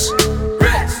lifestyle rich.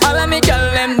 All of me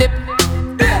girl them dip.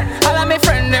 All of me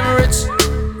friend them rich.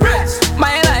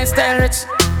 My lifestyle rich.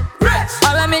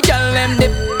 All of me girl them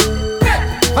dip.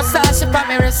 Versace pa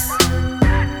me wrist.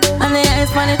 And the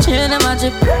ice on the chain them a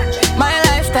drip. My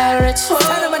lifestyle rich.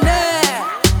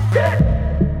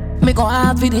 Me go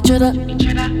hard with each other.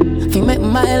 Fi make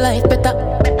my life better.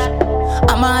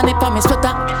 I'm on it pa me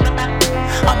sweater.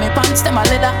 On me pants them a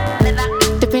leather.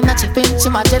 Dipping a chip in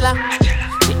chimagella.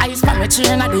 The ice pa me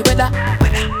chain a the weather.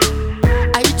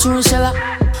 I choose shella.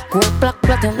 Gold black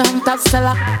platinum top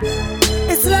seller.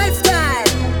 It's lifestyle.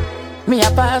 Me a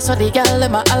pass so the girl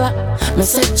dem a holla. Me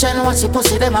say Chen watch she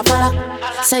pussy dem a follow.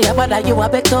 Say your brother you a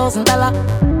beg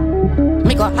 $1,000.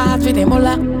 Me go hard with the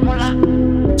mullah.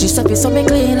 Giuseppe so me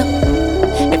clean up.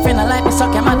 If you not like me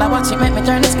suck your mother watch it make me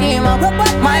turn the scheme up.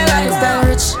 My lifestyle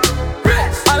rich.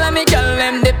 All of me girl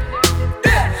them dip.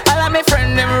 All of me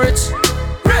friend them rich.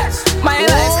 My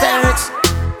lifestyle rich.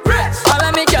 All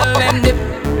of me girl them dip.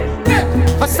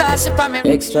 Versace pa me.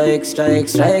 Extra,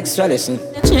 listen.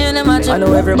 I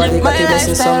know everybody got to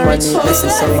listen someone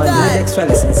need extra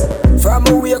lessons. From a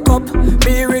wake up,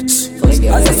 be rich. As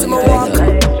I see my walk,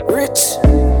 rich.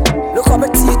 Look how my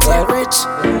teeth are rich.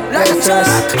 Like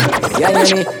trust. Yeah,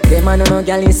 them man no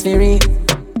girl is free.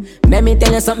 Let me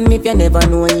tell you something if you never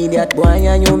know idiot boy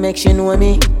and you make she know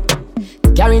me.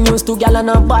 Carry news to gal and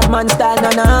a bad man style,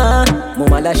 na.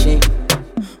 Mama da she.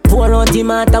 Pour out the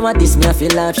matter what this me I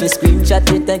feel like she screenshot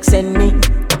the text send me.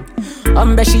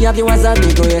 She have you as a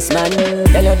big yes man.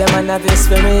 Tell you the man have this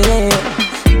for me.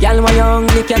 Girl when you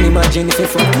hungry can imagine if you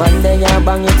fuck man then you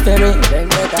bang it for me.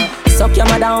 Suck your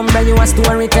mother you a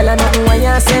story tell her nothing what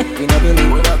you say. We no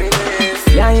believe.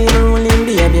 You ain't ruling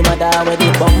baby mother where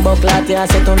the bumbo clot you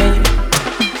say to me.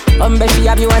 She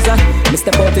have you as a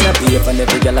Mr. Out in a beef and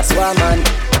every girl a swarm man.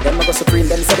 Them a go supreme,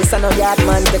 them say this a no yard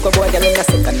man. Take a boy girl in a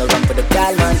second, no run for the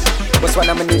girl man. What's one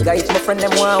of my nigga, if my friend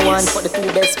them one. For the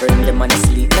two best friend, them on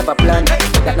sleep, never plan.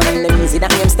 That no mean them easy,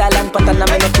 that name style and pattern, I'm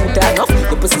in a two turn off.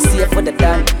 Go pussy safe for the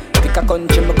dan. Pick a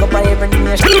country, me go buy every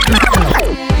nation.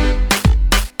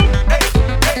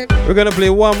 We're gonna play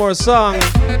one more song.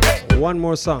 Then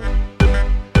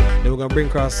we're gonna bring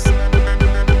across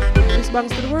Miss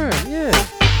Banks to the world, yeah.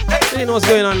 You know what's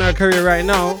going on in her career right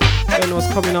now. You know what's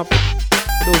coming up.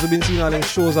 For those who've been seeing all them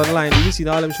shows online, you've seen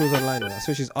all them shows online,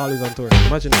 so she's always on tour.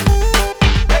 Imagine that.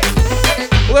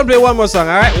 We're gonna play one more song,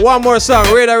 alright? One more song.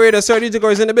 Radar, Sir DJ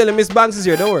Corey is in the building. Miss Banks is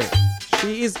here, don't worry.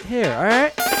 She is here,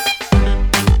 alright?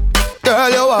 Girl,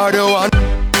 you are the one.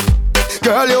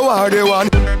 Girl, you are the one.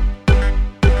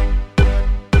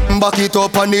 Back it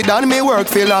up on it and me work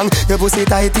for long. Your pussy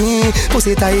tighty, your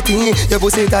pussy tighty.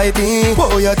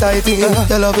 Oh, you're tighty. You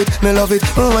love it, me love it.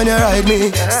 When you ride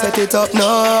me, set it up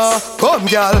now. Come,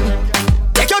 girl.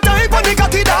 Take your time on the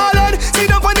cocky, darling.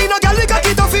 Sit up on the no girl, the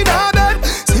cocky tough in her bed.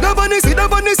 Sit up on the cocky.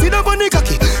 Sit up on the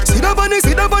cocky. Sit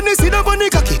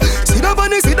up on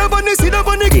the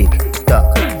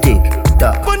tick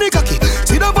tock. On the cocky.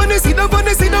 Sit up on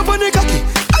the cocky.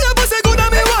 I your pussy good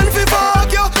and me want fi fuck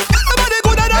you.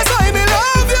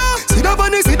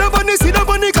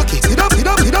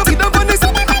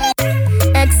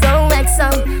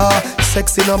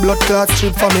 Sexy no blood clot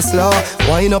strip for me slaw.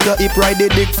 Wind up your hip, ride the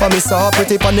dick for me saw.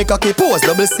 Pretty pon the cocky pose,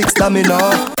 6 stamina.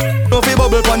 No fi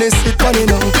bubble pon the sit pon it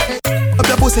now. Up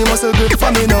your pussy muscle grip for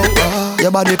me now.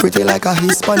 Your body pretty like a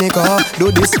Hispanic.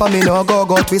 Do this for me now, go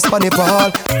twist pon the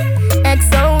ball.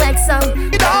 XOXO.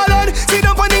 Darling, sit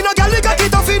down pon the no girl, the cocky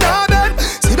tough in her bed.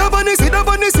 Sit down pon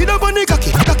the cocky.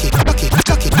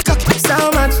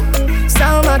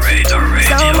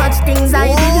 So much things I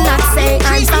did not say.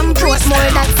 And some put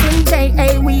more that's in J.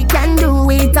 Hey, we can do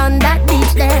it on that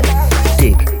beach there.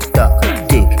 Tick tock,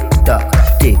 tick tock,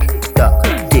 tick tock,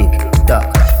 tick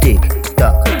tock, tick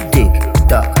tock, tick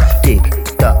tock, tick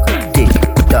tock, tick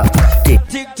tock,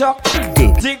 tick tock,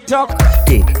 tick tock,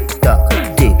 tick tock,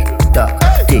 tick tock,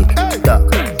 tick tock,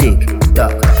 tick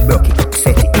tock. Broke it,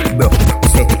 set it, broke it,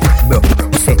 set it, broke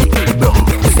it, set it, broke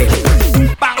it, set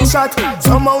it. Bang shot,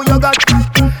 somehow you got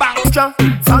bang strong.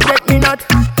 Forget me not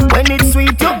when it's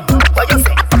sweet. You, what you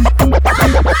say?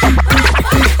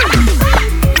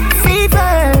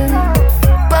 Fever,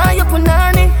 buy your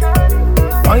punani.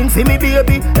 Wine for me,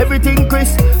 baby, everything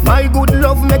crisp. My good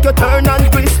love make you turn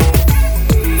and crisp.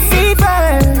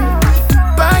 Fever,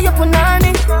 buy your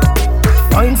punani.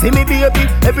 Wine for me, baby, baby,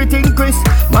 everything crisp.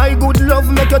 My good love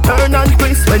make you turn and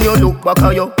twist. When you look back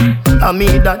at you, I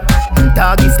mean that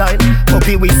doggy style,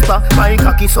 puppy whisper. My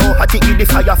cocky so hot it give the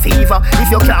fire fever. If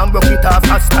you can't broke it off,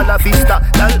 hasta la vista.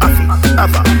 Dal afi,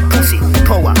 ava, pussy,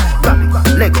 power, grab it,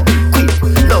 Lego, quick,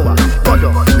 lower,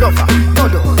 godo, lover,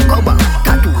 godo, cover,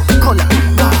 tattoo, color,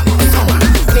 wow, summer.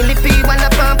 Millipede, wanna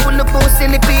pump, pull the boost,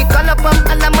 millipede, color pump,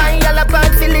 all of my, all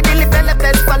about, Philly, dilly, bella,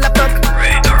 best, fall apart.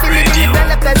 Philly, dilly,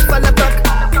 bella, best, fall apart.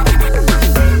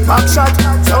 Back shot,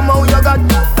 somehow you got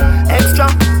extra,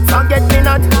 forget me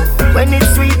not. When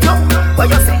it's sweet, yo, what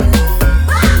you say?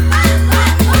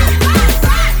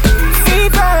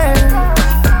 Fever,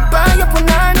 buy your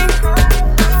punani.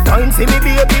 Time for me,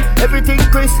 baby, everything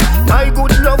crisp. My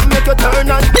good love make you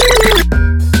turn on.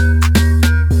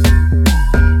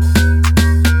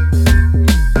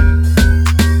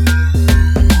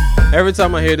 Every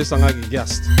time I hear this song, I get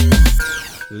gassed.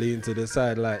 Lean to the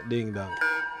side like ding dong.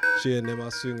 She and them I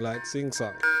swing like sing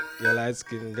song. Your light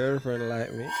skin girlfriend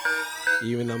like me.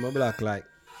 Even though I'm a black like.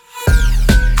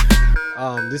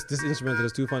 This instrumental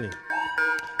is too funny.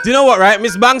 Do you know what, right?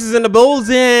 Miss Banks is in the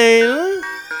building.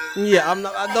 Yeah, I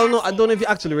don't know if you're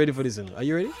actually ready for this. Are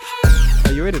you ready?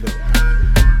 Are you ready though?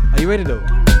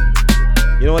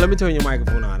 You know what? Let me turn your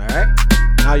microphone on, alright?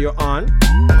 Now you're on.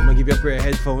 I'm gonna give you a pair of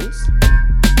headphones.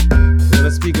 We're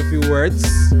gonna speak a few words.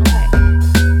 Okay.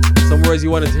 Some words you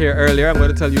wanted to hear earlier, I'm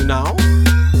gonna tell you now.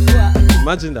 What?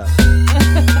 Imagine that.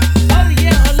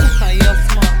 You're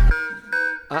smart.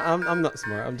 I'm not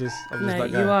smart. I'm just no,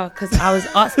 that guy. you are, because I was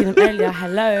asking him earlier,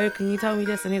 hello, can you tell me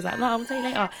this? And he's like, no, I'm gonna tell you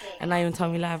later. And now you even tell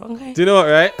me live. Okay. Do you know what,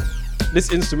 right?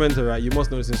 This instrumental, right? You must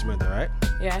know this instrumental, right?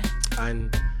 Yeah.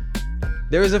 And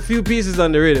there is a few pieces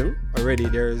on the rhythm already.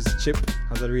 There's Chip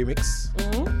has a remix.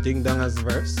 Mm-hmm. Ding Dong has a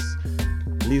verse.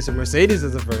 Lisa Mercedes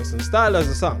has a verse. And Style has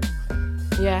a song.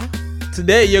 Yeah.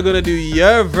 Today you're gonna do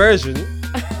your version.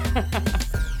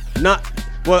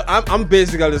 I'm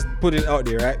basically just putting it out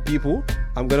there, right? People,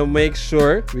 I'm gonna make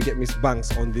sure we get Miss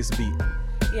Banks on this beat.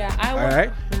 Yeah, I want.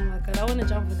 Alright? Oh my god, I wanna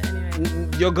jump on it anyway.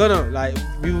 You're gonna, like,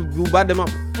 we'll bad them up.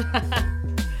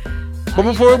 But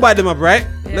before we bad them up, right?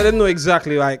 Yeah. Let them know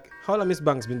exactly, like, how long Miss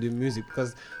Banks been doing music.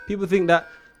 Because people think that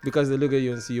because they look at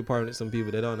you and see you partnering with some people,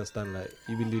 they don't understand, like,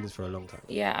 you've been doing this for a long time.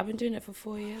 Yeah, I've been doing it for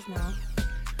 4 years now.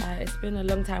 It's been a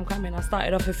long time coming. I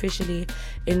started off officially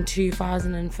in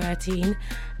 2013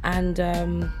 and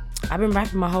I've been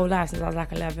rapping my whole life since I was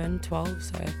like 11, 12,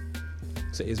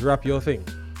 So is rap your thing?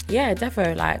 Yeah,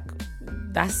 defo, like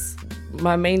that's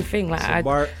my main thing. Like I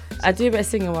do a bit of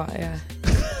singing, but yeah.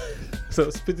 So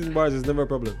spitting bars is never a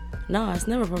problem? No, it's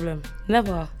never a problem.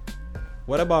 Never.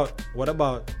 What about like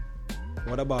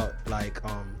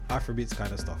Afrobeats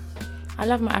kind of stuff? I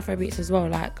love my Afrobeats as well.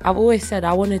 Like I've always said,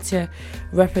 I wanted to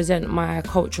represent my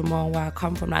culture more, where I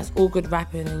come from. Like, it's all good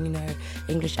rapping and, you know,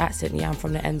 English accent. Yeah, I'm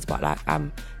from the ends, but like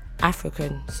I'm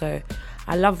African, so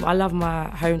I love my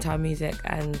hometown music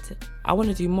and I want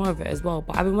to do more of it as well.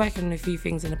 But I've been working on a few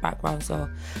things in the background, so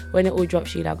when it all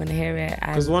drops, Sheila, I'm gonna hear it.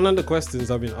 Because one of the questions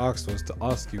I've been asked was to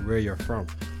ask you where you're from.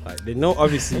 Like, they know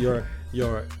obviously you're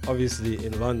obviously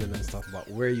in London and stuff, but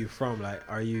where are you from? Like,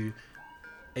 are you?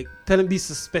 Tell them, be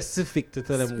so specific to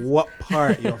tell them what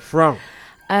part you're from.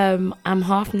 I'm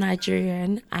half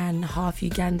Nigerian and half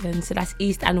Ugandan, so that's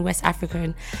East and West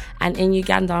African. And in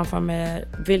Uganda, I'm from a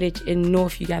village in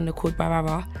North Uganda called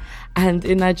Barara. And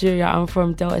in Nigeria, I'm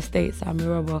from Delta State, so I'm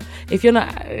Yoruba. If you're not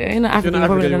African, you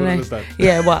probably don't know. Understand.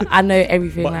 Yeah, but I know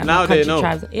everything. But like now my country they know.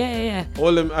 Tribes. Yeah.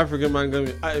 All them African man gonna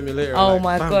be at me later. Oh like,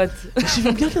 my god. She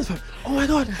from Uganda, fam. Oh my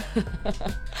god.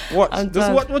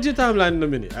 What's your timeline in a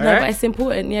minute? No, but it's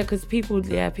important, yeah, because people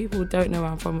don't know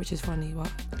where I'm from, which is funny. But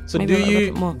so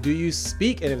do you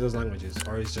speak any of those languages,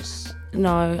 or it's just?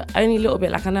 No, only a little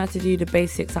bit. Like, I know how to do the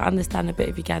basics. I understand a bit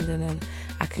of Ugandan and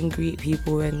I can greet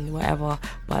people and whatever,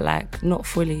 but like not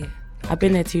fully. Okay. I've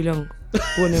been there too long,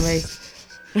 born and raised.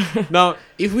 Now,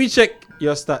 if we check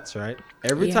your stats, right?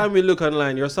 Every time we look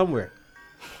online, you're somewhere.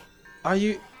 Are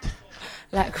you?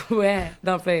 Like where?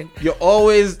 Nothing.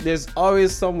 There's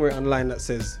always somewhere online that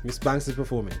says Miss Banks is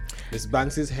performing. Miss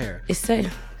Banks is here. It's so.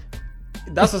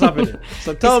 That's what's happening.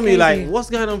 So tell me, like, what's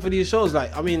going on for these shows?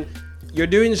 Like, I mean, you're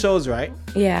doing shows, right?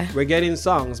 Yeah. We're getting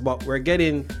songs, but we're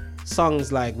getting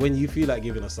songs like when you feel like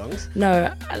giving us songs.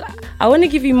 No, I want to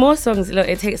give you more songs. Look,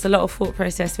 it takes a lot of thought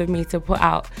process for me to put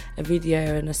out a video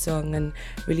and a song and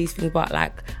release things, but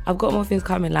like I've got more things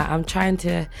coming. Like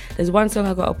there's one song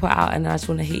I got to put out and I just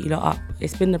want to hit you lot up.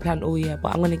 It's been the plan all year,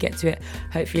 but I'm going to get to it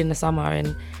hopefully in the summer.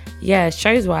 And yeah,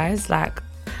 shows wise, like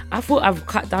I thought I've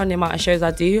cut down the amount of shows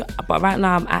I do, but right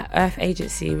now I'm at Earth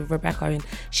Agency with Rebecca, and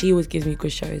she always gives me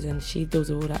good shows, and she deals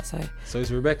with all that. So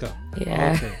it's Rebecca.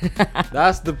 Yeah. Okay.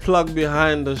 That's the plug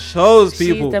behind the shows,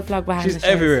 people. She's the plug behind the She's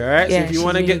shows. everywhere, right? Yeah, so if you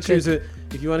want to get through to,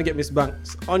 if you want to get Miss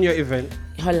Banks on your event,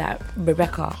 holla at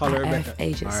Rebecca. Holla at Rebecca. Earth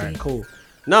Agency. All right, cool.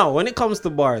 Now, when it comes to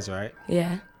bars, right?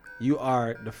 Yeah. You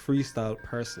are the freestyle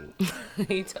person.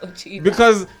 He told you.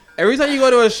 Because every time you go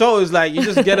to a show, it's like you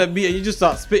just get a beat and you just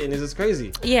start spitting. It's just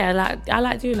crazy. Yeah, like I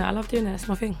like doing that. I love doing that. It's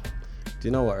my thing. Do you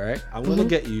know what, right? I'm going to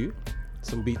get you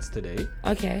some beats today.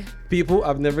 Okay. People,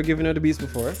 I've never given her the beats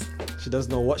before. She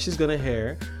doesn't know what she's going to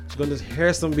hear. She's going to just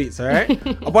hear some beats, all right?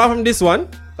 Apart from this one,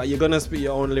 that you're going to spit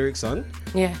your own lyrics on.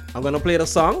 Yeah. I'm going to play the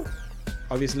song.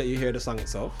 Obviously, let you hear the song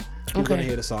itself. You're going to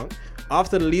hear the song.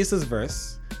 After Lisa's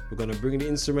verse, we're going to bring the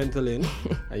instrumental in.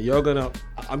 And you're going to...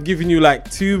 I'm giving you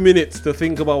like 2 minutes to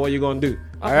think about what you're going to do. Okay.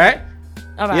 All right?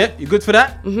 All right. Yeah? You good for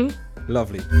that? Mm-hmm.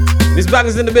 Lovely. Miss Banks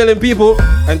is in the building, people.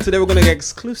 And today we're going to get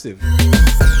exclusive.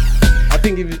 I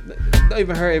think not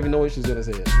even her even know what she's going to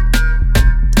say yet.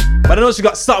 But I know she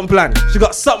got something planned. She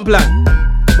got something planned.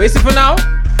 But you see for now...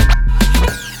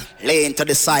 Lay to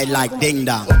the side like ding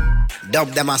dong. Dub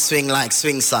them a swing like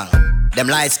swing song. Them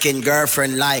light skinned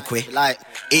girlfriend like we. Like,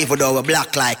 even though we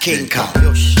black like King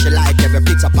Kong. She like every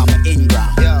picture on my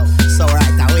Ingram. So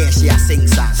right away she a sing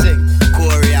song.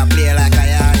 Korea play like a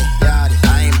yardie.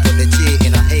 I ain't put the G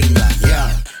in a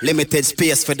England. Limited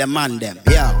space for the man them.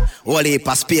 Whole heap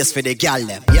of space for the gal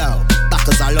them.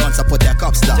 Backers alone, so put your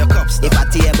cups down. If a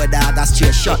table dog, that's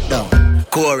straight shut down.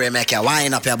 Corey make you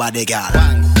wind up your body, girl.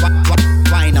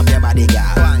 Wind up your body,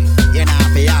 girl. You know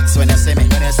have to ask when you see me.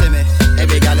 When you see me,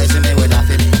 every girl you see me with a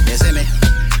feeling. You see me?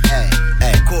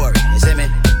 Hey, Corey, you see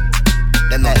me?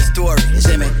 Them know the story, you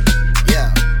see me?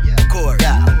 Yeah, Corey.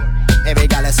 Every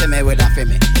girl you see me with a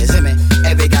feeling. You see me?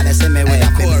 Every girl you see me with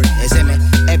a feeling. You see me?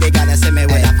 Every girl you see me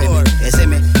with a feeling. You see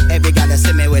me? Every girl you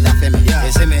see me with a feeling.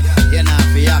 You see me? You know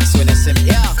have to ask when you see me.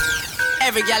 Yeah.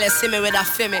 Every girl you see me with a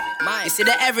feel me. Mine. You see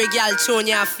that every girl tune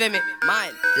you feel me.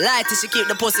 Mine. Like till she keep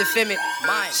the pussy feel me.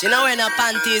 Mine. She know wear no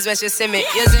panties when she see me.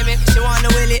 You see me? She wanna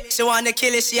will it, she wanna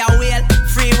kill it. She a whale,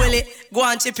 free will it. Go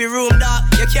and chip your room dog.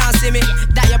 You can't see me.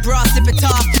 That your bra sip it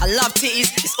off. I love titties,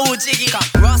 it's all jiggy.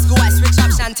 Roscoe I switch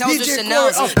up Chantel's with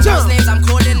Chanel's. Those names I'm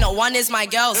calling, no one is my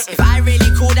girls. If I really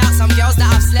called out some girls that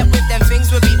I've slept with, them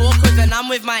things would be awkward when I'm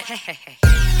with my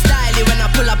styly when I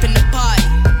pull up in the party.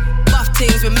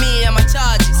 Things with me and my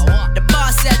charges. The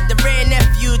boss said the Ray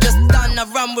nephew just done a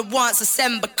run with once a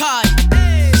send Bacardi.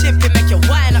 Chippy make you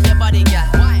wind up your body, girl.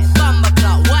 Bumba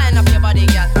clock, wind up your body,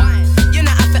 girl. You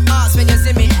not have to ask when you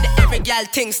see me. The every girl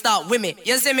thing start with me.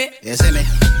 You see me? You see me?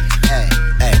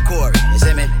 Hey, Corey, you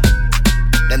see me?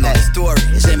 Them know the story,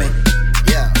 you see me?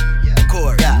 Yeah,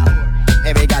 Corey.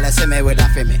 Every girl you see me with a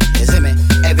feeling. You see me?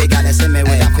 Every girl you see me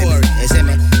with a feeling. You see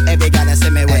me? Every girl you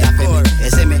see me with a feeling. You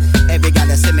see me? Every girl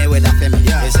you see me with a feeling.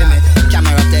 You see me?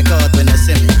 Camera take out when you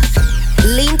see me.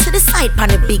 Lean to the side, pan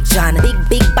a big John.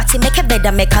 Big body make a bed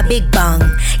and make a big bang.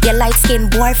 Your light skin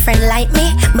boyfriend like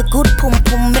me. My good pum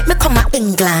pum make me come to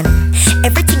England.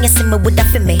 Everything you see me with a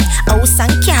for me. House and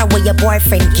car where your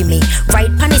boyfriend give me.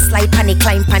 Ride pan it, slide pan it,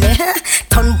 climb pan it.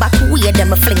 Turn back way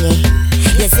them a fling it.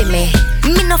 You see me?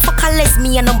 Me no fuck unless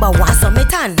me a number one, so me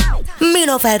tan. Me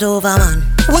no fight over man.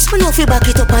 Watch me no feel back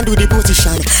it up and do the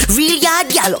position. Real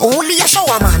yard girl, only a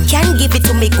shower man. Can give it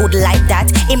to me good like that.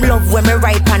 Him love when me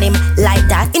ride pan him like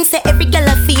that. Him say every girl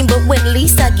a theme, but when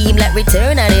Lisa give him like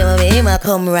return and him a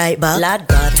come right back. Lord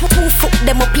God, two foot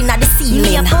them up inna the ceiling.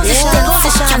 Me a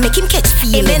position, can make him catch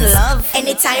feelings. Him in love.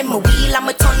 Anytime me wheel and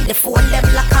me turn the phone, them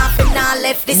lock off and I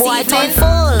left this boy evening.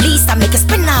 Lisa make you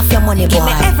spend off your money, boy. Give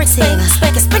me everything.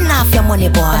 Make you spend off your money,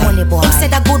 boy. Him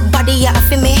said a good body you have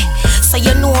for me, so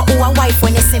you know who a wife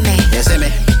when you see me. You see me?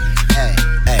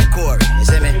 Hey, Corey, you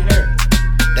see me?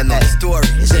 Them know the story,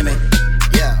 you see me?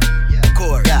 Yeah,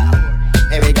 Corey.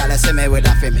 Every girl you see me with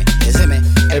a feel me. You see me?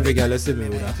 Every girl you see me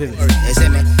with a feel me. You see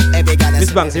me? Every girl you see me.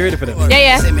 Miss Banks, you ready for them?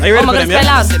 Yeah. Are you ready for them?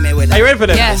 Yeah. Are you ready for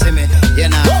them? Yeah. You see me? You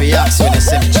know if you ask when you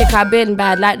see me. Chick, I been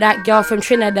bad like that girl from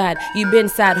Trinidad. You been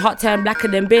sad, hot turn blacker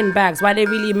than bin bags. Why they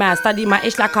really mad? Study my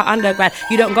ish like an undergrad.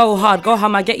 You don't go hard, go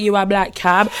home, I get you a black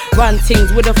cab. Run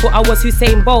things, would've thought I was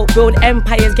Usain Bolt. Build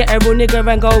empires, get a real nigga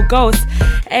and go ghost.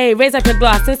 Hey, raise up your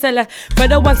glass and sell it. For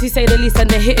the ones who say the least and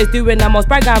the hitters doing the most.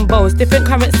 Brag and boast, different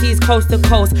currencies coast to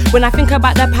coast. When I think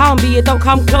about the pound, be it don't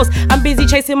come close. I'm busy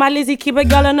chasing my Lizzie, keep a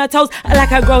girl on her toes.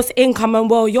 Like a gross income and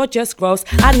well, you're just gross.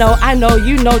 I know,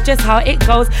 you know just how it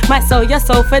goes. Might sell your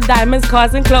soul for diamonds,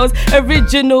 cars and clothes.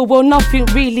 Original, well nothing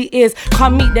really is.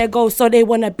 Can't meet their goals, so they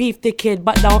wanna beef the kid,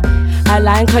 but don't. I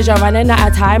line cause you're running out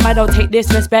of time. I don't take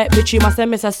disrespect, bitch, you must have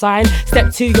missed a sign.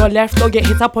 Step to your left or get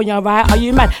hit up on your right. Are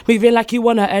you mad? Moving like you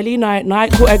want an early night.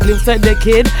 Caught a glimpse at the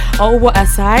kid, oh what a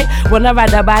sight. Wanna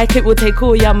ride a bike, it will take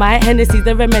all your might. Hennessy's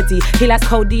the remedy, he likes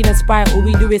codeine and Sprite. All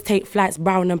we do is take flights,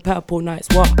 brown and purple nights.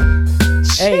 What?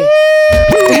 Hey.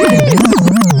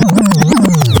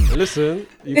 Listen,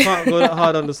 you can't go that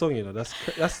hard on the song, you know.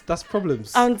 That's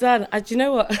problems. I'm done. Do you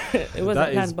know what? It wasn't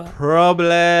That planned, is but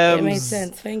problems. it made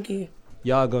sense. Thank you.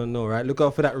 Y'all gonna know, right? Look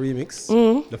out for that remix.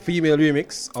 The female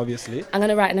remix, obviously. I'm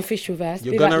gonna write an official verse.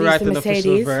 You're gonna write an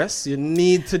official verse. You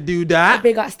need to do that.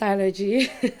 Big up Stylo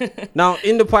G. Now,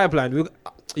 in the pipeline,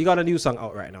 you got a new song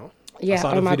out right now. Yeah,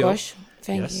 oh my gosh.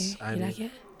 Thank yes, you. You like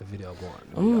it? The video go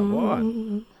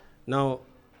on. Now,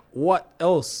 what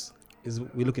else is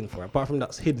we looking for? Apart from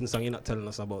that hidden song you're not telling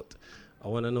us about. I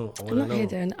want to know. Not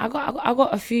hidden. I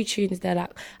got a few tunes there. Like,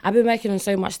 I've been working on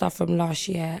so much stuff from last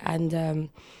year.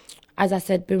 And as I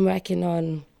said, been working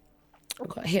on,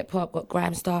 got hip hop, got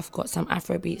grime stuff, got some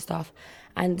Afrobeat stuff.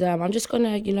 And I'm just going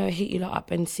to, hit you lot up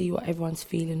and see what everyone's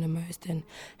feeling the most. And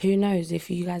who knows, if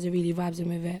you guys are really vibing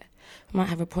with it, I might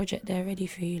have a project there ready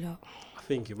for you lot. I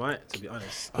think you might, to be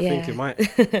honest. I think you might.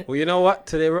 Well, you know what?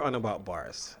 Today we're on about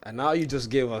bars. And now you just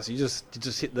gave us, you just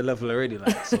hit the level already.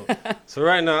 Like So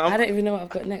right now... I don't even know what I've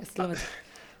got next, Lord.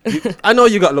 I know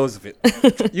you got loads of it.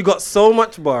 You got so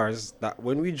much bars that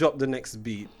when we drop the next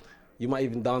beat, you might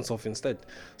even dance off instead.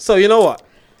 So you know what?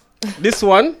 This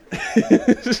one,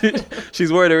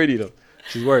 she's worried already though.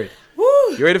 She's worried.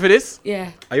 Woo! You ready for this?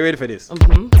 Yeah. Are you ready for this?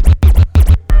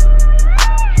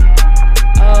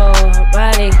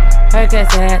 Body,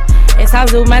 Percocet. It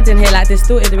sounds all mad in here, like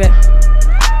distorted a bit.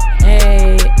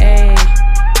 Hey,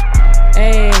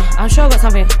 I'm sure I got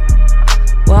something.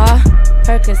 What?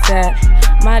 Percocet,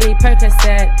 Molly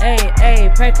Percocet. Hey,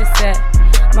 Percocet,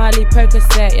 Molly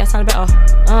Percocet. Yeah, sound better.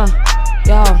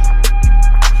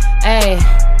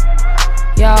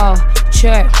 Yo,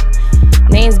 chirp.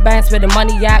 Names Banks where the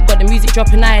money at, got the music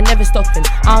dropping, I ain't never stopping.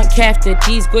 I don't care if the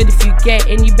D's good, if you get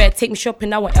in, you better take me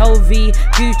shopping. I want LV,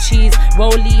 Gucci's,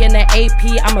 Rollie and the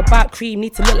AP. I'm about cream,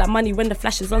 need to look like money when the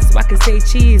flash is on so I can say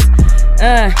cheese.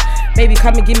 Baby,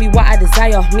 come and give me what I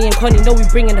desire. Me and Connie know we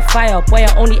bringing the fire. Boy,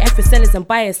 I only F for sellers and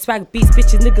buyers. Swag beats,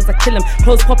 bitches, niggas, I kill them.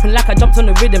 Clothes popping like I jumped on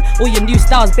the rhythm. All your new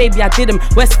styles, baby, I did them.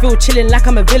 Westfield chilling like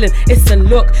I'm a villain. It's a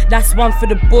look, that's one for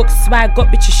the books. Swag got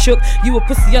bitches shook. You a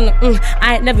pussy on the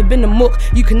I ain't never been a muck.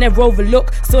 You can never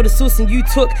overlook. Saw the sauce and you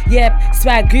took. Yeah,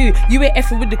 swag goo. You ain't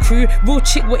effing with the crew. Real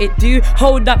chick, what it do?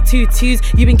 Hold up 2 twos.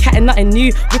 You been catting nothing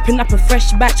new. Whipping up a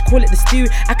fresh batch, call it the stew.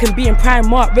 I can be in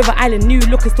Primark, River Island New.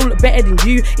 Look and still look better than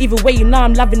you. Either way, you know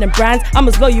I'm loving the brands. I'm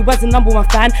as loyal as a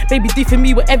 #1 fan. Baby, do for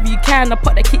me whatever you can. I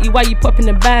pop that kitty while you popping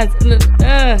the bands.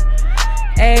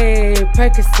 Hey,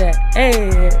 Percocet.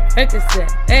 Hey, Percocet.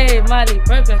 Hey, Molly,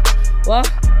 Percocet. What?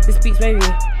 This beat's baby.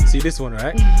 See this one,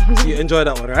 right? You enjoy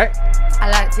that one, right? I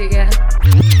like to, yeah.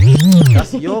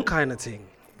 That's your kind of thing.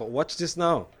 But watch this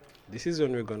now. This is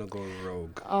when we're gonna go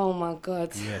rogue. Oh my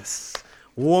God. Yes.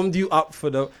 Warmed you up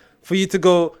for you to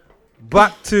go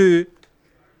back to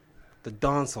the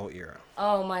dancehall era.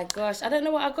 Oh my gosh, I don't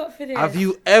know what I got for this. Have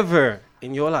you ever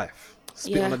in your life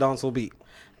spit on a dancehall beat?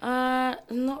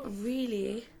 Not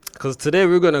really. Because today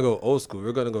we're gonna go old school.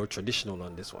 We're gonna go traditional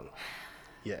on this one.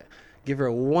 Yeah. Give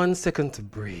her 1 second to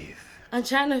breathe. I'm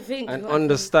trying to think. And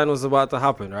understand what's about to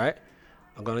happen, right?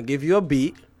 I'm gonna give you a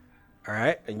beat, all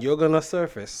right? And you're gonna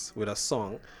surface with a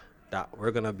song that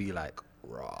we're gonna be like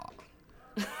raw.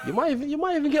 You might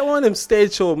even get one of them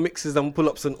stage show mixes and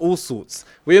pull-ups and all sorts.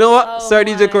 But you know what? Oh Sir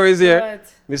DJ Corey is here.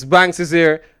 Miss Banks is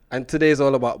here. And today is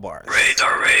all about bars.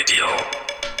 Radar Radio.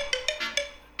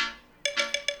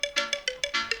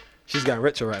 She's getting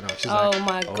richer right now. She's oh like,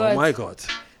 my God. Oh my God.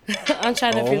 I'm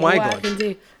trying to think what I can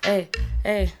do. Hey.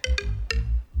 Hey.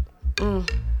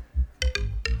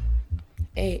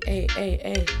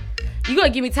 You gotta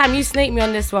give me time. You snake me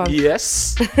on this one.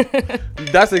 Yes.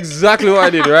 That's exactly what I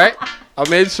did, right? I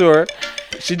made sure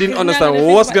she didn't understand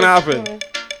what's gonna happen.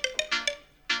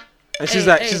 And she's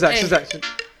like.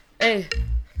 Hey.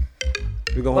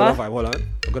 We're gonna hold a vibe. Hold on.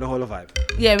 We're gonna hold a vibe.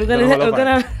 Yeah, we're gonna hold a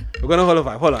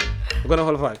vibe. Hold on. We're gonna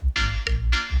hold a vibe.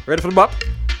 Ready for the bop?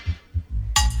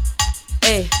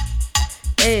 Hey.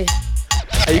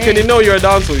 And you can know you're a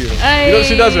dancer, you know. You know what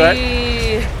she does, right?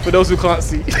 For those who can't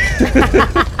see.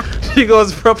 She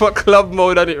goes proper club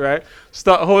mode on it, right?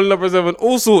 Start holding up herself and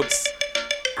all sorts.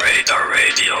 Radar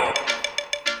Radio.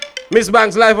 Miss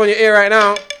Banks live on your ear right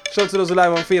now. Shout out to those who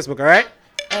live on Facebook, alright?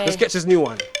 Let's catch this new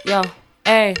one. Yo,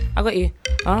 hey, I got you.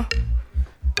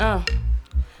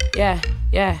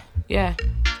 Yeah.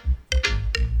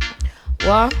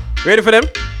 What? Ready for them?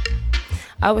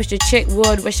 I wish the chick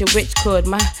would, wish a witch could.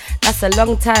 That's a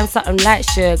long time, something like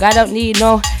sugar. I don't need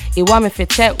no, you want me for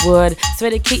tech wood.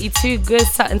 Swear the kitty too good,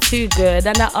 something too good.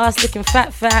 And that ass looking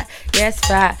fat, yes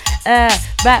fat.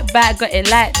 Back, got it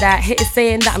like that. Hit it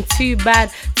saying that I'm too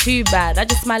bad. I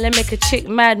just smile and make a chick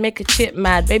mad, make a chip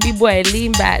mad. Baby boy,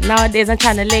 lean back. Nowadays I'm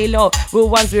trying to lay low. Real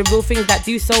ones with real things that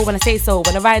do so when I say so.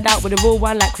 When I ride out with a real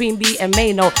one like Queen Bee and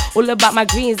Mayno. All about my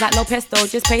greens like no pesto,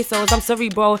 just pesos. I'm sorry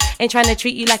bro, ain't trying to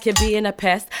treat you like you're being a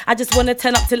pest. I just wanna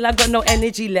turn up till I got no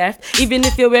energy left. Even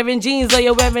if you're wearing jeans or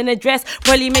you're wearing a dress,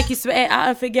 probably make you sweat it out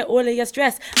and forget all of your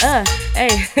stress.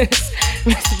 Hey.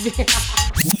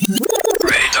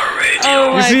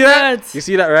 Oh my God. You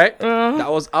see that, right?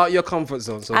 That was out your comfort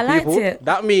zone. So I people, liked it.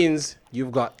 that means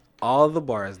you've got all the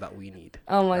bars that we need.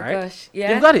 Oh my right? gosh.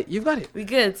 Yeah. You've got it. We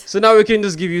good. So now we can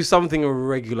just give you something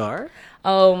regular.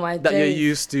 Oh my that days. you're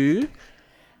used to.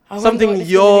 I Something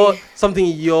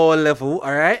your level,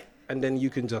 all right? And then you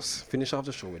can just finish off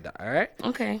the show with that, all right?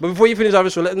 Okay. But before you finish off the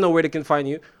show, let them know where they can find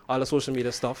you, all the social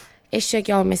media stuff. It's your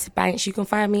girl, Miss Banks. You can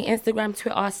find me Instagram,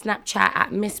 Twitter, Snapchat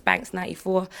at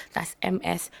MissBanks94. That's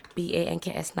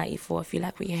MSBANKS94. If you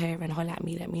like what you hear and holler at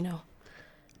me, let me know.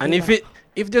 And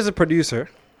if there's a producer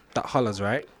that hollers,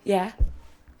 right? Yeah.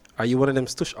 Are you one of them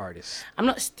stush artists? I'm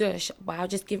not stush, but I'll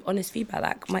just give honest feedback.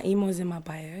 Like, my email's in my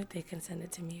bio. They can send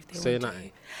it to me if they Say want nothing.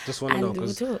 to. Just want to And know, we'll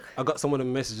because talk. I got some of the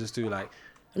messages too, like,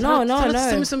 No.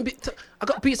 Send me some beats. I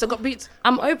got beats.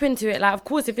 I'm open to it. Like, of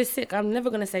course, if it's sick, I'm never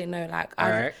going to say no. Like,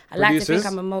 I like to think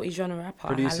I'm a multi-genre rapper.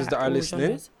 Producers like that are all listening,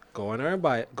 genres. go on our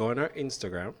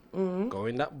Instagram, Mhm. go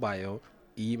in that bio,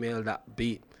 email that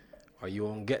beat, or you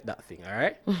won't get that thing, all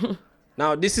right?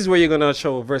 Now, this is where you're going to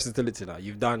show versatility now.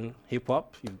 You've done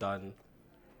hip-hop, you've done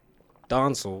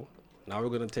dancehall. Now we're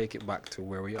going to take it back to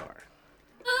where we are.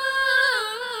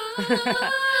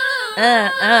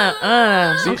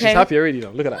 See, Okay. she's happy already now.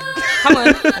 Look at that. Come on,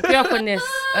 get up on this.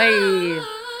 Hey.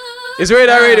 It's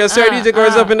Radar Radio, sir. DJ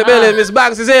Corey's up in the building. Miss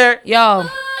Banks is here. Yo.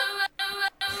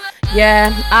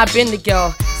 Yeah, I've been the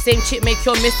girl. Same chick make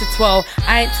your Mr. 12.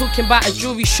 I ain't talking about a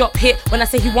jewelry shop hit when I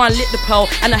say he want lit the pearl.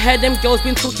 And I heard them girls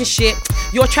been talking shit.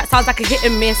 Your track sounds like a hit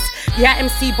and miss. Yeah,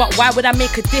 MC, but why would I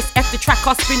make a diss? F the track,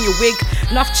 I'll spin your wig.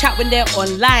 Enough chat when they're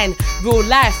online. Real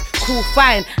life, cool,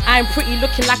 fine. I'm pretty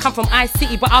looking like I'm from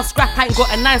I-City, but I'll scrap. I ain't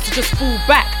got a 9, so just fall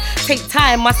back. Take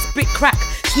time, my spit crack.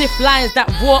 Sniff lines that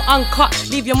raw, uncut.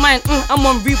 Leave your mind, I'm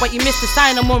on route, but you missed the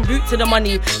sign. I'm on route to the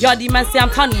money. Yardie man say I'm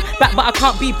tunny. Back, but I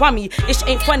can't be bummy. Ish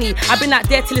ain't funny. I've been out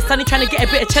there till it's sunny, trying to get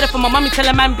a bit of cheddar from my mummy. Tell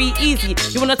a man be easy.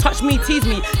 You wanna touch me, tease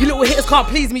me. You little hitters can't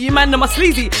please me. You man them are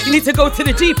sleazy. You need to go to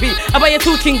the GP. I bet you're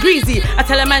talking greasy. I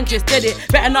tell a man just did it.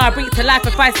 Better know I bring it to life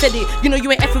if I said it. You know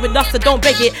you ain't effing with us, so don't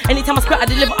beg it. Anytime I spit, I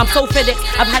deliver. I'm so FedEx.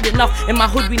 I've had enough. In my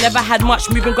hood, we never had much.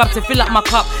 Moving grub to fill up my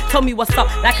cup. Tell me what's up.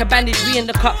 Like a bandage, we in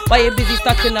the cup. Why you busy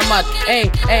stuck in the mud? Hey.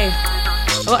 I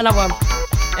got another one.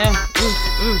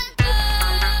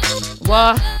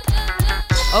 What?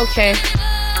 Okay.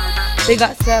 Big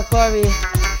up Sir Corey.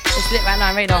 It's lit right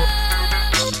now, radar.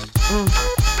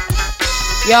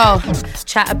 Yo,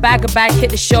 try to bag a bag,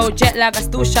 hit the show, jet lag, I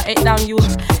still shut it down. You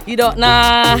don't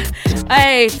nah.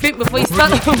 Hey, think before you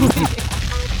start.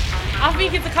 I'm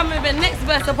thinking to come with the next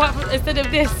verse apart from, instead of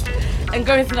this and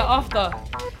going to the after.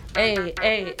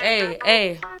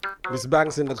 Hey. Miss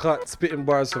Banks in the cut, spitting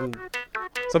bars from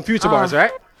some future bars,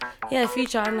 right? Yeah,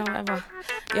 future, I know, whatever.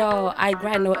 Yo, I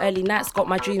grind no early nights, got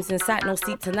my dreams in sight, no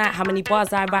sleep tonight. How many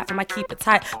bars I write for my keep it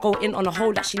tight? Go in on a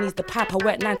hole that she needs the pipe. I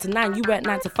work 9 to 9, you work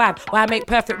 9 to 5. Why I make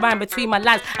perfect rhyme between my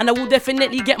lines, and I will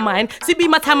definitely get mine. See, be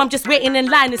my time, I'm just waiting in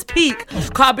line, it's peak. Cause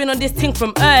I've been on this thing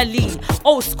from early.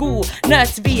 Old school,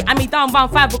 nursery. I mean down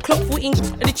round 5 o'clock, 14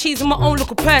 the cheese in my own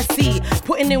little Percy.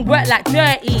 Putting in work like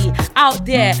dirty. Out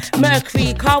there,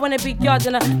 Mercury. Car when a big yard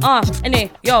and anyway,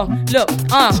 yo, look,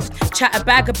 chat a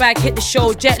bag, hit the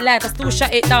show, jet lag, I still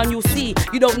shut it down, you'll see.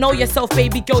 You don't know yourself,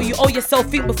 baby girl, you owe yourself,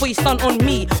 think before you stunt on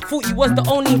me. Thought you was the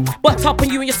only, but up on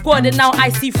you and your squad, and now I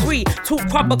see free. Talk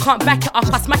crap, but can't back it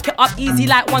up, I smack it up easy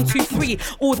like 1, 2, 3.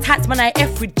 All tats, man, I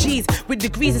F with G's, with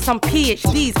degrees and some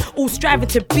PhDs, all striving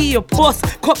to be a boss.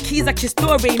 Cop keys like your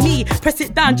story, me, press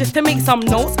it down just to make some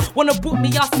notes. Wanna book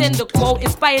me, I'll send a quote.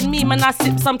 Inspired me, man, I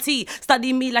sip some tea.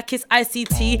 Study me like it's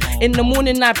ICT. In the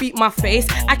morning, I beat my face.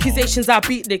 Accusations, I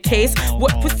beat the case.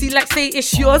 What pussy like say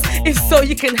it's yours? If so,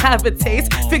 you can have a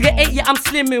taste. Figure 8, yeah, I'm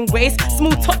slim in waist.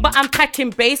 Small top, but I'm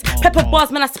packing bass. Pepper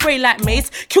bars, man, I spray like mace.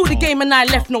 Kill the game and I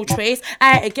left no trace.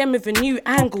 I again with a new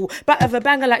angle. Back of a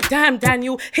banger like damn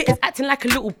Daniel. Hitters acting like a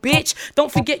little bitch.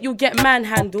 Don't forget you'll get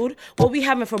manhandled. What we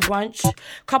having for brunch?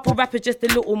 Couple rappers, just a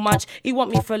little munch. He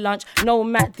want me for lunch. No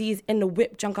Matt D's in the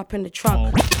whip, junk up in the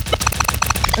trunk.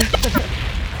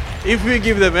 If we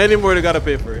give them any more, they gotta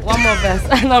pay for it. One more verse.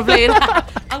 No, I'm playing.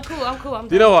 I'm cool. I'm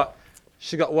Do you know what?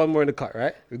 She got one more in the cut,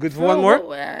 right? We good for one more?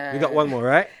 We got one more,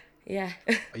 right? Yeah.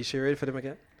 Are you sure you're ready for them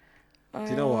again? Do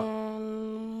you know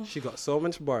what? She got so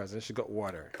much bars and she got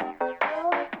water.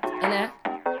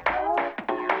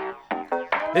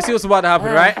 Let's see what's about to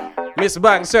happen, right? Miss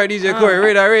Bang, Sir DJ Corey,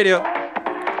 Radar Radio.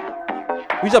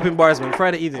 We jumping bars, man.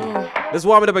 Friday evening. Let's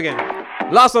warm it up again.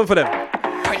 Last one for them.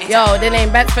 Yo, the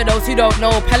name Banks for those who don't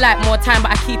know. Polite more time,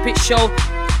 but I keep it show.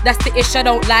 That's the ish I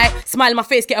don't like. Smile in my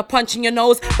face, get a punch in your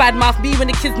nose. Bad mouth me when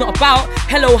the kid's not about.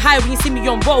 Hello, hi when you see me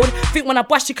on road. Think when I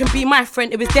bust you can be my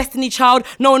friend. It was Destiny Child.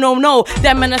 No.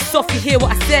 Them man are soft, you hear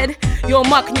what I said. You're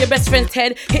marking your best friend's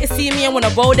head. Hit see me and wanna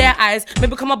roll their eyes.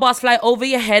 Maybe come a boss fly over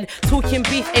your head. Talking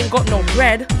beef ain't got no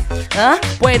bread. Huh?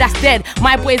 Boy, that's dead.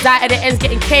 My boy's out at the ends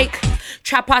getting cake.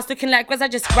 Trap house looking like Wes, I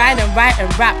just grind and write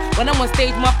and rap. When I'm on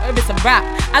stage, my it's a rap.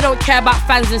 I don't care about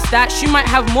fans and stats. You might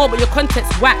have more, but your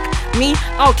content's whack. Me,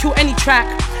 I'll kill any track.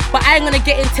 But I ain't gonna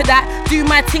get into that. Do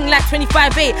my thing like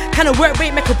 25-8. Kind of work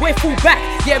rate, make a boy fall back.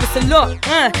 Yeah, it's a lot.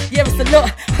 Yeah, it's a lot.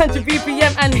 100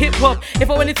 BPM and hip hop. If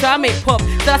I wanted to, I make pop.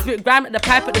 So I spit grime at the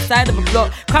pipe at the side of a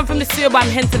block. Come from the sewer, but I'm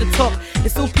heading to the top.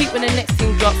 It's all peak when the next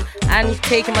thing drops. And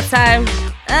taking my time.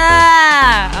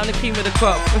 I'm the cream of the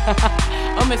crop.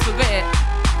 Almost forgot it.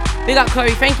 Big up,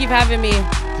 Corey. Thank you for having me.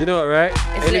 Do you know what, right?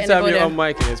 Anytime you're on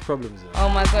mic, there's problems. Oh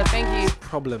my God, thank you. There's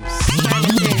problems.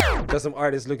 There's some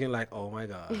artists looking like, oh my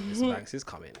God, this Banks is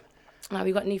coming. Nah,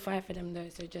 we got new fire for them though,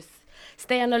 so just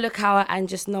stay on the lookout and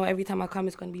just know every time I come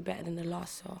it's going to be better than the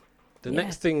last. So the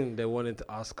next thing they wanted to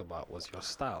ask about was your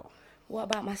style. What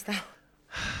about my style?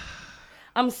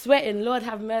 I'm sweating. Lord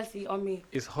have mercy on me.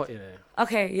 It's hot in there.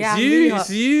 Okay, yeah. It's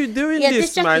you doing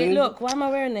this, jacket, man. Look, why am I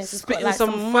wearing this? It's spitting got, like,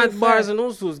 some mad bars and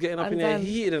all sorts, getting up in there,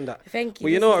 heated and that. Thank you.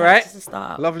 Well, you know what, right?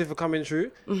 Lovely for coming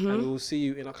through, and we'll see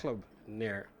you in a club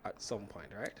near at some point,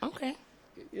 right? Okay.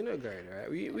 You know, Gary, right?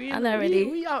 We I'm not ready.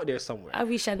 We out there somewhere. I'll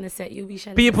be sharing the set. You'll be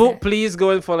sharing People, the set. please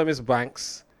go and follow Miss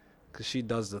Banks, because she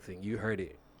does the thing. You heard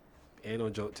it. Ain't no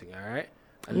joke thing, all right?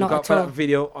 And Not look out at for all. that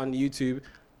video on YouTube.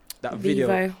 That video,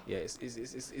 Vivo. yeah,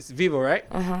 it's Vivo, right?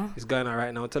 It's going on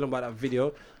right now. Tell them about that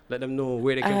video. Let them know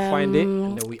where they can find it,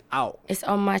 and then we out. It's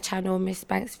on my channel, Miss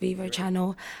Banks Vivo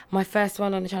channel. My first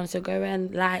one on the channel, so go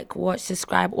and like, watch,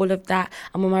 subscribe, all of that.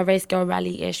 I'm on my Race Girl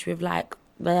Rally-ish with like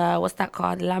what's that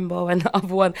car, the Lambo, and the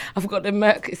other one. I've got the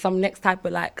Merc. It's some next type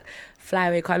of like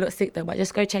flyaway car. I look sick though, but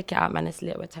just go check it out, man. It's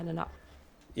lit. We're turning up.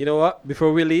 You know what?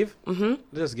 Before we leave,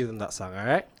 let's give them that song, all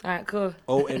right? All right, cool.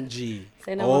 OMG.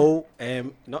 Say no more.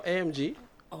 Not AMG.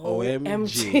 OMG.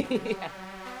 OMG.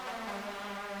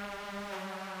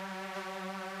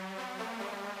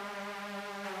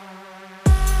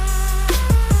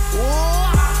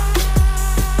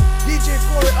 DJ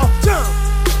Corey Uptown.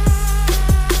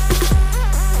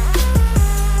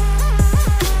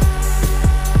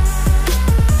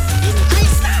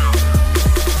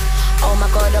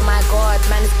 Oh my God,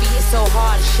 man, this beat is so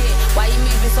hard, shit. Why you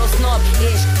moving so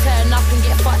snob-ish? Turn up and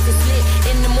get fucked and slit.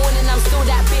 In the morning, I'm still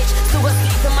that bitch. Still got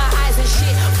sleep in my eyes and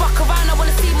shit. Fuck around, I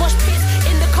wanna see much piss.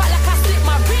 In the cut like I slit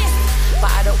my wrist. But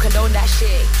I don't condone that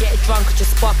shit. Get drunk or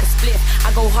just spark a split.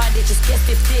 I go hard, they just get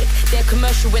stiff dick. They're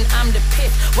commercial when I'm the piff.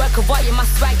 Work of art, yeah, my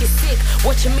swag is sick.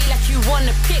 Watching me like you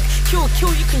wanna pick. Q,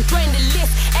 you can join the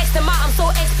list. X them out, I'm so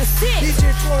explicit.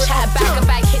 Chat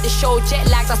back, hit the show, jet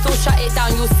lags, I still shut it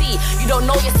down, you'll see. You don't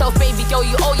know yourself, baby, yo,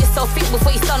 you owe yourself it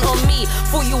before you stun on me.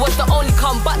 Thought you was the only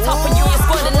come, but up on you, you're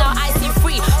squad and now I see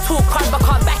free. Talk crud, but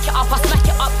can't back it up, I smack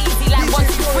it up easy like 1,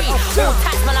 2, 3. All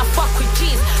tax, man, I fuck with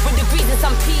G's. With degrees and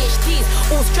some PhDs.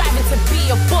 All striving to be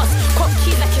a boss. Cop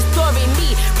keys like it's story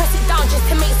me. Press it down just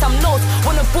to make some notes.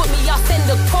 Wanna book me, I'll send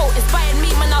a quote. Inspired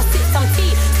me, man, I'll sip some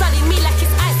tea. Study me like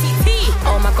it's ICT.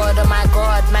 Oh my God,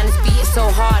 man, this beat is so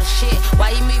hard, shit.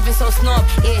 Why you moving so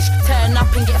snob-ish? Turn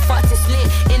up and get fucked and slit.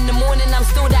 In the morning, I'm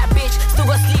still that bitch. Still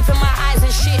got sleep in my eyes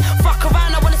and shit. Fuck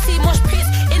around, I wanna see much piss.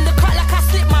 In the cut like I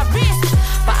slit my wrist.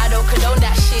 But I don't condone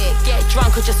that shit. Get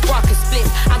drunk or just spark a split.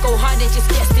 I go hard, they just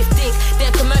get stiff dick.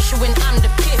 They're commercial when I'm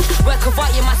the piff. Work of art,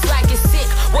 yeah, my swag is sick.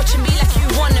 Watching me like you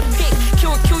wanna pick.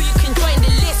 Q, you can join the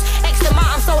list. X them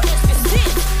out, I'm so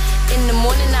explicit. In the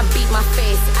morning, I beat my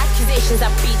face. Accusations,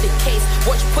 I beat the case.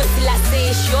 Watch pussy like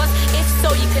say it's yours. If so,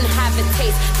 you can have a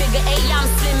taste. Figure 8, yeah, I'm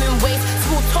slim in waist.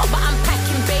 School top, but I'm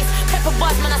packing base. Pepper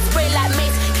bars, man, I spray like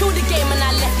mace. Kill the game and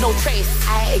I left no trace.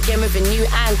 I hit again with a new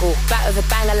angle. Back with a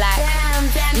banger like damn,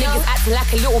 niggas acting like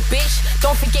a little bitch.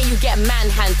 Don't forget you get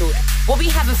manhandled. What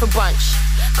we having for brunch?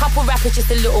 Couple rappers,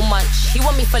 just a little munch. He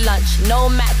want me for lunch. No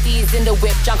Mac D's in the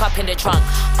whip, junk up in the trunk.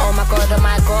 Oh my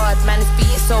god, man, this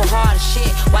beat is so hard. Shit,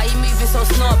 why you moving so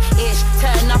snob-ish?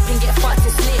 Turn up and get fucked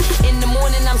and slip. In the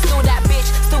morning, I'm still that bitch.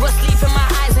 Still got sleep in my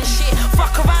eyes and shit.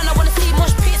 Fuck around, I wanna see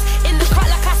mosh pits. In the cut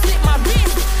like I slip my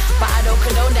wrist. But I don't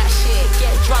condone that shit.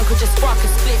 Get drunk or just spark a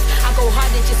split. I go hard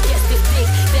and just get stiff dick.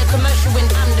 They're commercial when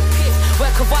I'm the piff.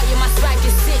 Work of art, my swag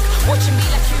is sick. Watching me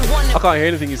like you want I can't hear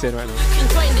anything you're saying right now.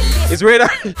 It's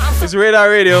Radar, it's Radar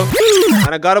Radio.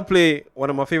 And I gotta play one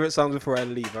of my favorite songs before I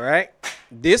leave, alright?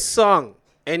 This song,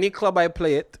 any club I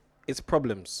play it, it's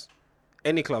problems.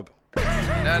 Any club.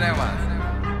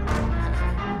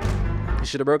 You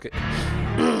should have broke it.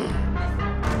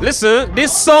 Listen,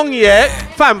 this song, yeah,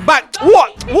 fam, back.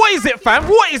 What is it, fam?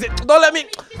 What is it? Don't let me.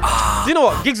 Do you know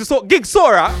what? Gig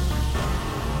Sora.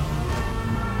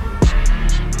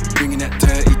 Bringing that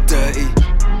dirty,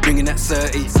 bringing that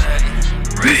 30.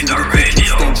 Radar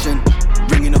Radio. Extension,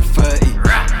 bringing up 30.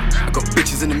 I got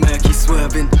bitches in the murky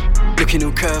swerving, looking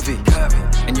all curvy.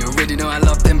 And you already know I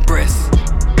love them breasts,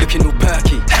 looking all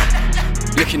perky.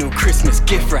 Looking all Christmas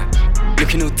gift wrap,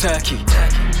 looking all turkey.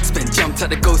 Spent jumped at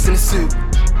the ghost in the suit,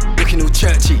 looking all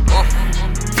churchy.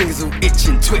 Fingers all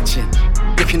itching, twitching,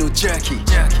 looking all jerky.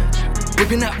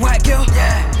 Whipping that white girl,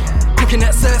 looking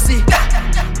at Cersei.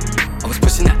 I was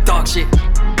pushing that dark shit,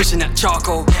 pushing that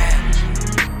charcoal.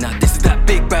 Now this is that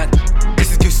big bad,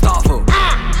 this is Gustavo.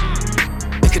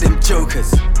 Look at them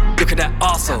jokers, look at that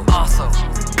arsehole.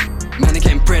 Man, they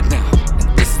getting bread now,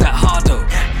 and this is that hardo.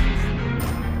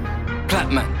 Black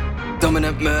man,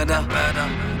 dominant murder.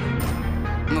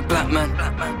 I'm a black man,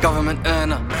 government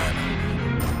earner.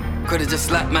 Could've just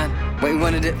slapped man, but he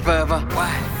wanted it further.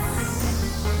 Why?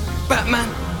 Batman,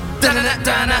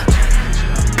 dana.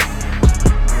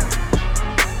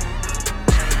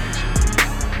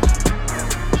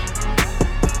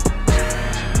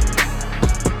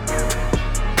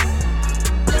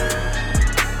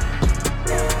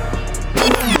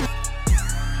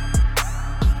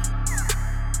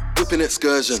 Whipping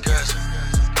excursion.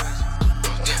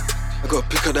 I gotta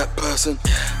pick up that person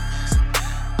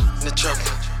in the trap,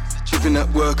 whipping that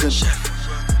working.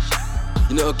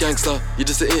 You're not a gangster, you're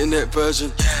just an internet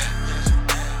version.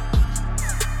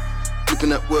 Whipping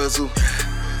that Wurzel.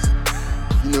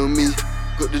 You know me,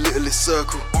 got the littlest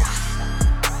circle.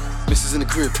 Missus in the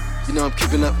crib, you know I'm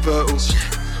keeping that fertile.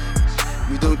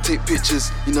 We don't take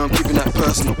pictures, you know I'm keeping that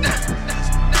personal.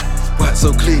 White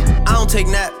so clean, I don't take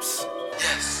naps.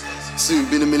 Soon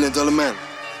been $1 million man,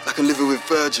 like I'm living with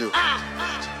Virgil.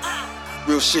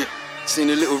 Real shit, seen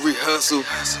a little rehearsal.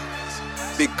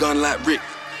 Big gun like Rick,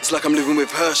 it's like I'm living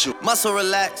with Herschel. Muscle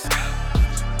relax.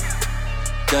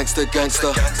 Gangster,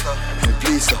 and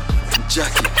Lisa, and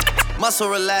Jackie. Muscle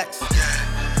relax.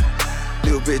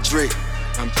 Little bit of Drake,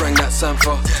 and bring that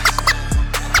Sanford.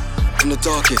 In the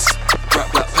darkest,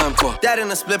 rap Black Panther. That in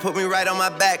the split put me right on my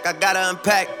back, I gotta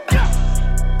unpack.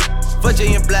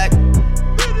 Virginia Black.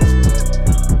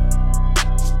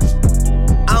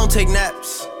 I don't take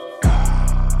naps.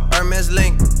 Hermes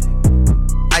Link.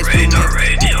 Ice Radar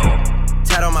Radio.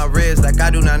 Tat on my wrist like I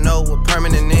do not know what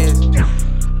permanent is.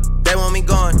 They want me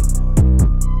gone.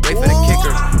 Wait for the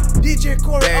kicker. DJ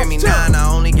Corey. Bury me now and I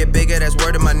only get bigger, that's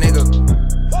word of my nigga.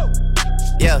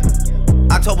 Yeah.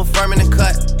 October firm in the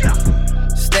cut.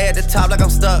 Stay at the top like I'm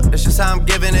stuck, that's just how I'm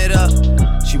giving it up.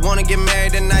 She wanna get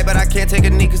married tonight, but I can't take a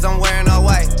knee cause I'm wearing all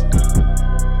white.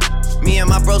 Me and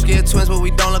my broski are twins, but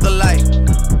we don't look alike.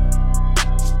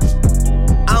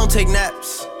 I don't take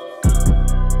naps.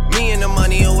 Me and the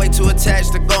money are way too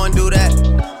attached to go and do that.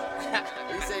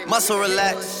 Muscle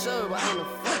relax.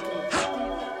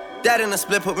 That in the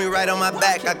split put me right on my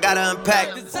back, I gotta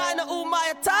unpack. Designer all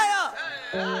my attire.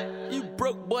 You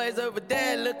broke boys over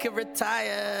there looking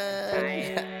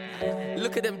retired.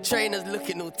 Look at them trainers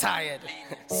looking all tired.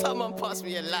 Someone pass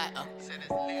me a lighter.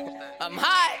 I'm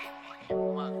high,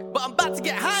 but I'm about to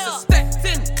get higher. Stepped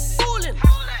in, falling.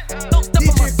 Don't step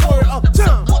on my soul.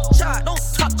 Watch out, don't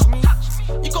touch me.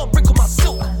 You gon' wrinkle my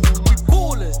silk. We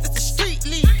ballers, this is street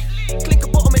league. Clink a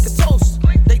bottle, make a toast.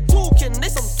 They talking, they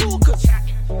some talkers,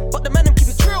 but the men them keep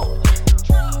it drill.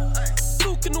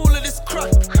 Talking all of this crap.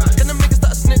 Then the niggas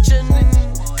start snitching.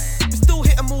 We still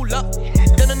hit them all up.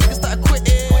 Then the niggas started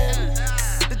quitting.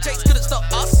 The Jakes couldn't stop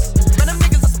us. Man, them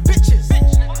niggas are some bitches.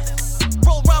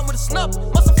 Roll round with a snub.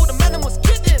 Must've thought the man them was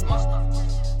kidding.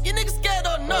 You niggas scared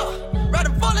or not?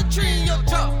 Riding voluntary in your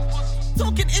job.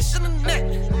 Talking ish in the neck.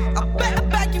 I bet a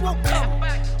bag you won't come.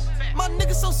 My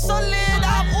niggas so solid. I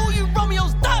have all you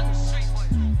Romeos done.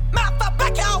 Matter of fact,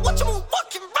 back it out. Watch them all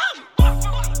fucking run.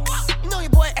 You know your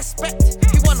boy expect.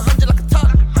 He 100 like a ton.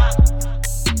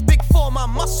 Big 4 my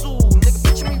muscle. Nigga,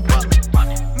 bitch, you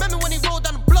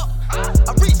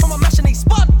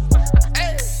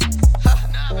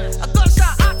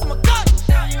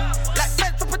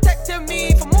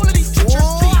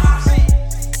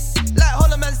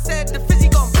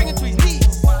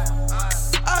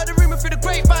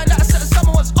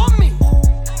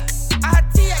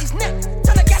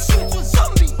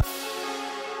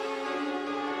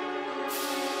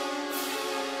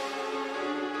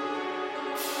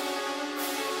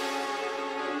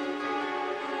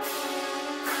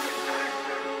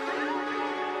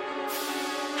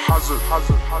Hazard.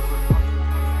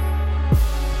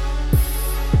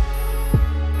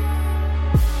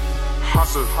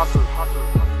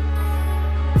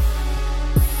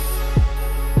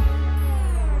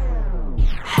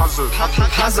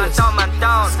 Hazard.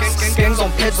 Gangs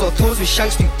on peds or toes with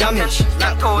shanks do damage.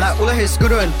 Like all I hear is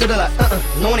scooter and diddle like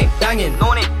no one ain't banging.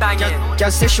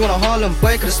 Gal says she want a Harlem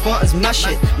boy, cause the Spartans mash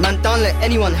it. Man, don't let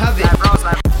anyone have it.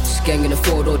 Gang in a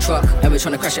 4-door truck, and we're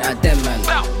trying to crash it at them, man.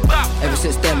 Ever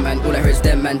since them, man, all I hear is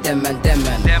them, man. I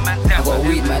got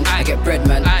weed, man, I get bread,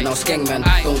 man. Now skeng, man,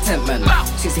 don't tempt, man.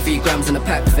 63 grams in a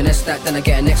pack, finesse that, then I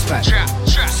get a next pack.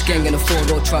 Skeng in a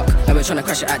 4-door truck, and we're trying to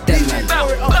crash it at them, man.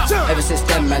 Ever since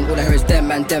them, man, all I hear is them,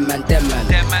 man. I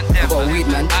got weed,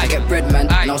 man, I get bread, man.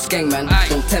 Now skeng, man,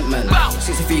 don't tempt, man.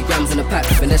 63 grams in a pack,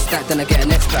 finesse that, then I get a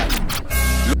next pack.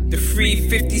 The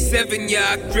 357,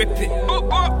 yeah, I grip it.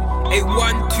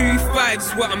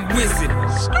 8125's what I'm whizzing.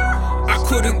 I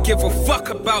couldn't give a fuck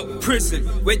about prison.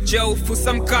 Went jail for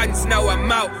some guns, now I'm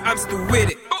out, I'm still with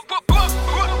it.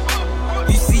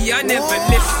 You see, I never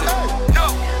listen,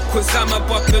 cause I'm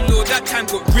above the law, that time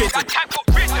got ridden.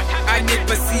 I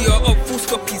never see her up, full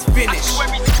stop, he's finished.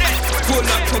 Pull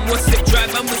up on what's it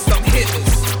drive, I'm with some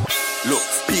hitters. Look,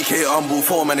 PK humble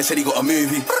 4 man, they said he got a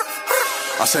movie.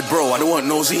 I said, bro, I don't want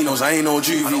no Xenos, I ain't no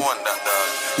juvie. I don't want that,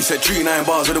 He said 3-9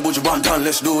 bars with the butcher bun done,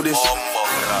 let's do this.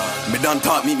 Me done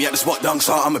talk, meet me at the spot down,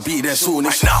 so I'ma be there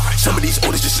soonish. Some of these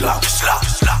orders just slap.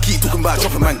 Keep talking about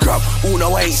dropping man grab. Oh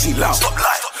no, I ain't seen loud.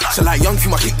 So like young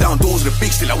few, I kick down doors with the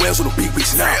big still, I wears all the big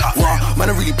wigs now. Wow, man,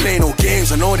 I really play no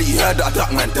games. I know that you heard that I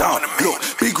duck man down. Look,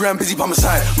 big ram busy by my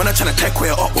side. Man, I tryna tech way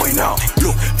up boy now.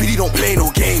 Look, Fiddy don't play no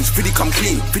games. Fiddy come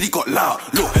clean, Fiddy got loud.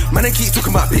 Look, man, I keep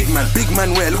talking about big man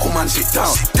where look on man sit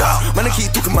down. Man, I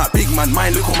keep talking about big man,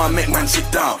 mine look on my neck man sit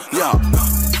down. Yeah.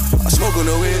 I smoke on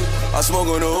the weed, I smoke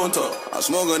on the hunter, I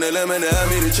smoke on the lemon, they have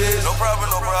me the chase. No problem.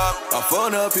 I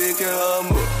found a pick and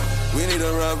humble. We need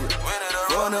a robbery.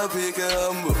 Found a pick and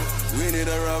humble. We need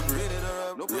a robbery.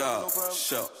 Yeah,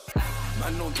 sure.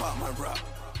 Man don't talk my rap.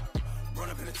 Run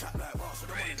up in the chat like boss.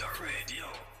 Radio.